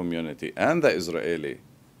international community and the Israeli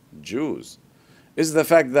Jews, is the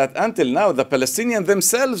fact that until now, the Palestinians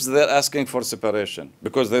themselves, they're asking for separation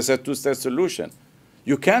because they said two-state solution.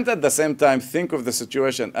 You can't at the same time think of the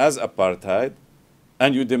situation as apartheid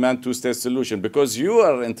and you demand two-state solution because you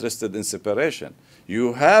are interested in separation.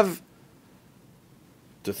 You have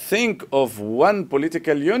to think of one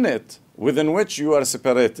political unit within which you are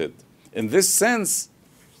separated. In this sense,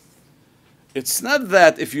 it's not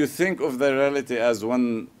that if you think of the reality as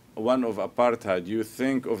one one of apartheid, you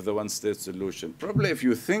think of the one-state solution. Probably if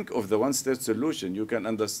you think of the one-state solution, you can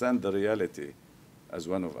understand the reality as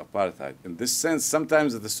one of apartheid. In this sense,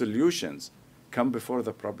 sometimes the solutions come before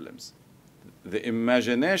the problems. The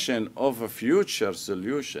imagination of a future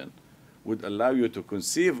solution would allow you to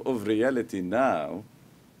conceive of reality now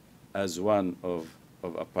as one of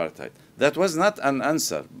apartheid. That was not an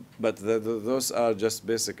answer, but those are just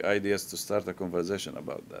basic ideas to start a conversation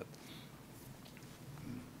about that.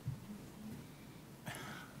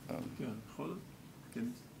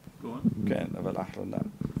 Go on.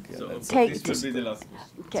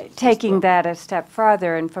 Taking that a step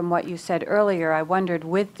farther, and from what you said earlier, I wondered,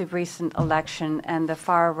 with the recent election and the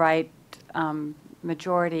far-right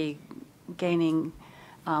majority gaining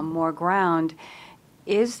more ground,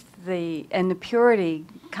 and the purity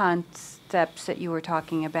concepts that you were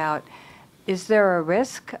talking about, is there a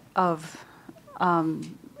risk of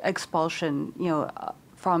expulsion,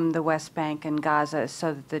 from the West Bank and Gaza,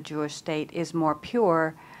 so that the Jewish state is more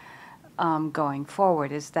pure going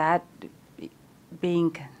forward? Is that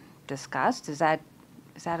being discussed? Is that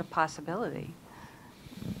a possibility?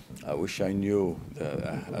 I wish I knew,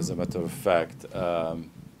 as a matter of fact. I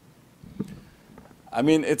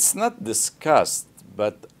mean, it's not discussed,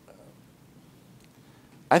 but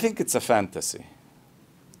I think it's a fantasy.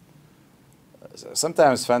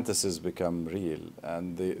 Sometimes fantasies become real,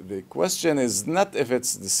 and the question is not if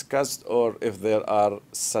it's discussed or if there are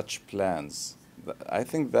such plans. I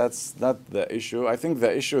think that's not the issue. I think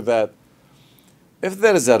the issue that if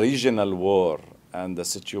there is a regional war and a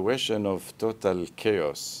situation of total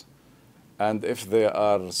chaos, and if there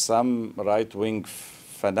are some right-wing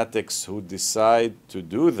fanatics who decide to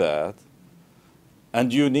do that,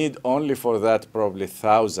 and you need only for that probably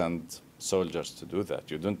 1,000 soldiers to do that.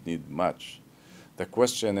 You don't need much. The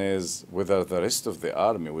question is whether the rest of the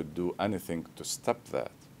army would do anything to stop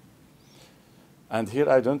that. And here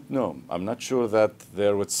I don't know. I'm not sure that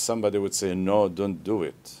somebody would say, no, don't do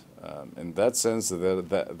it. In that sense,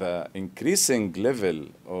 the increasing level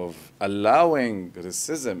of allowing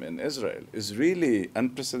racism in Israel is really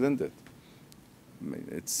unprecedented. I mean,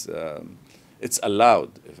 it's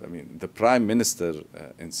allowed. I mean, the prime minister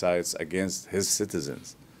incites against his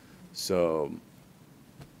citizens. So,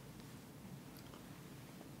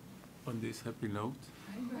 on this happy note,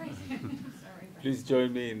 please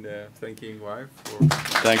join me in thanking Raef for.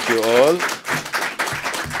 Thank you all.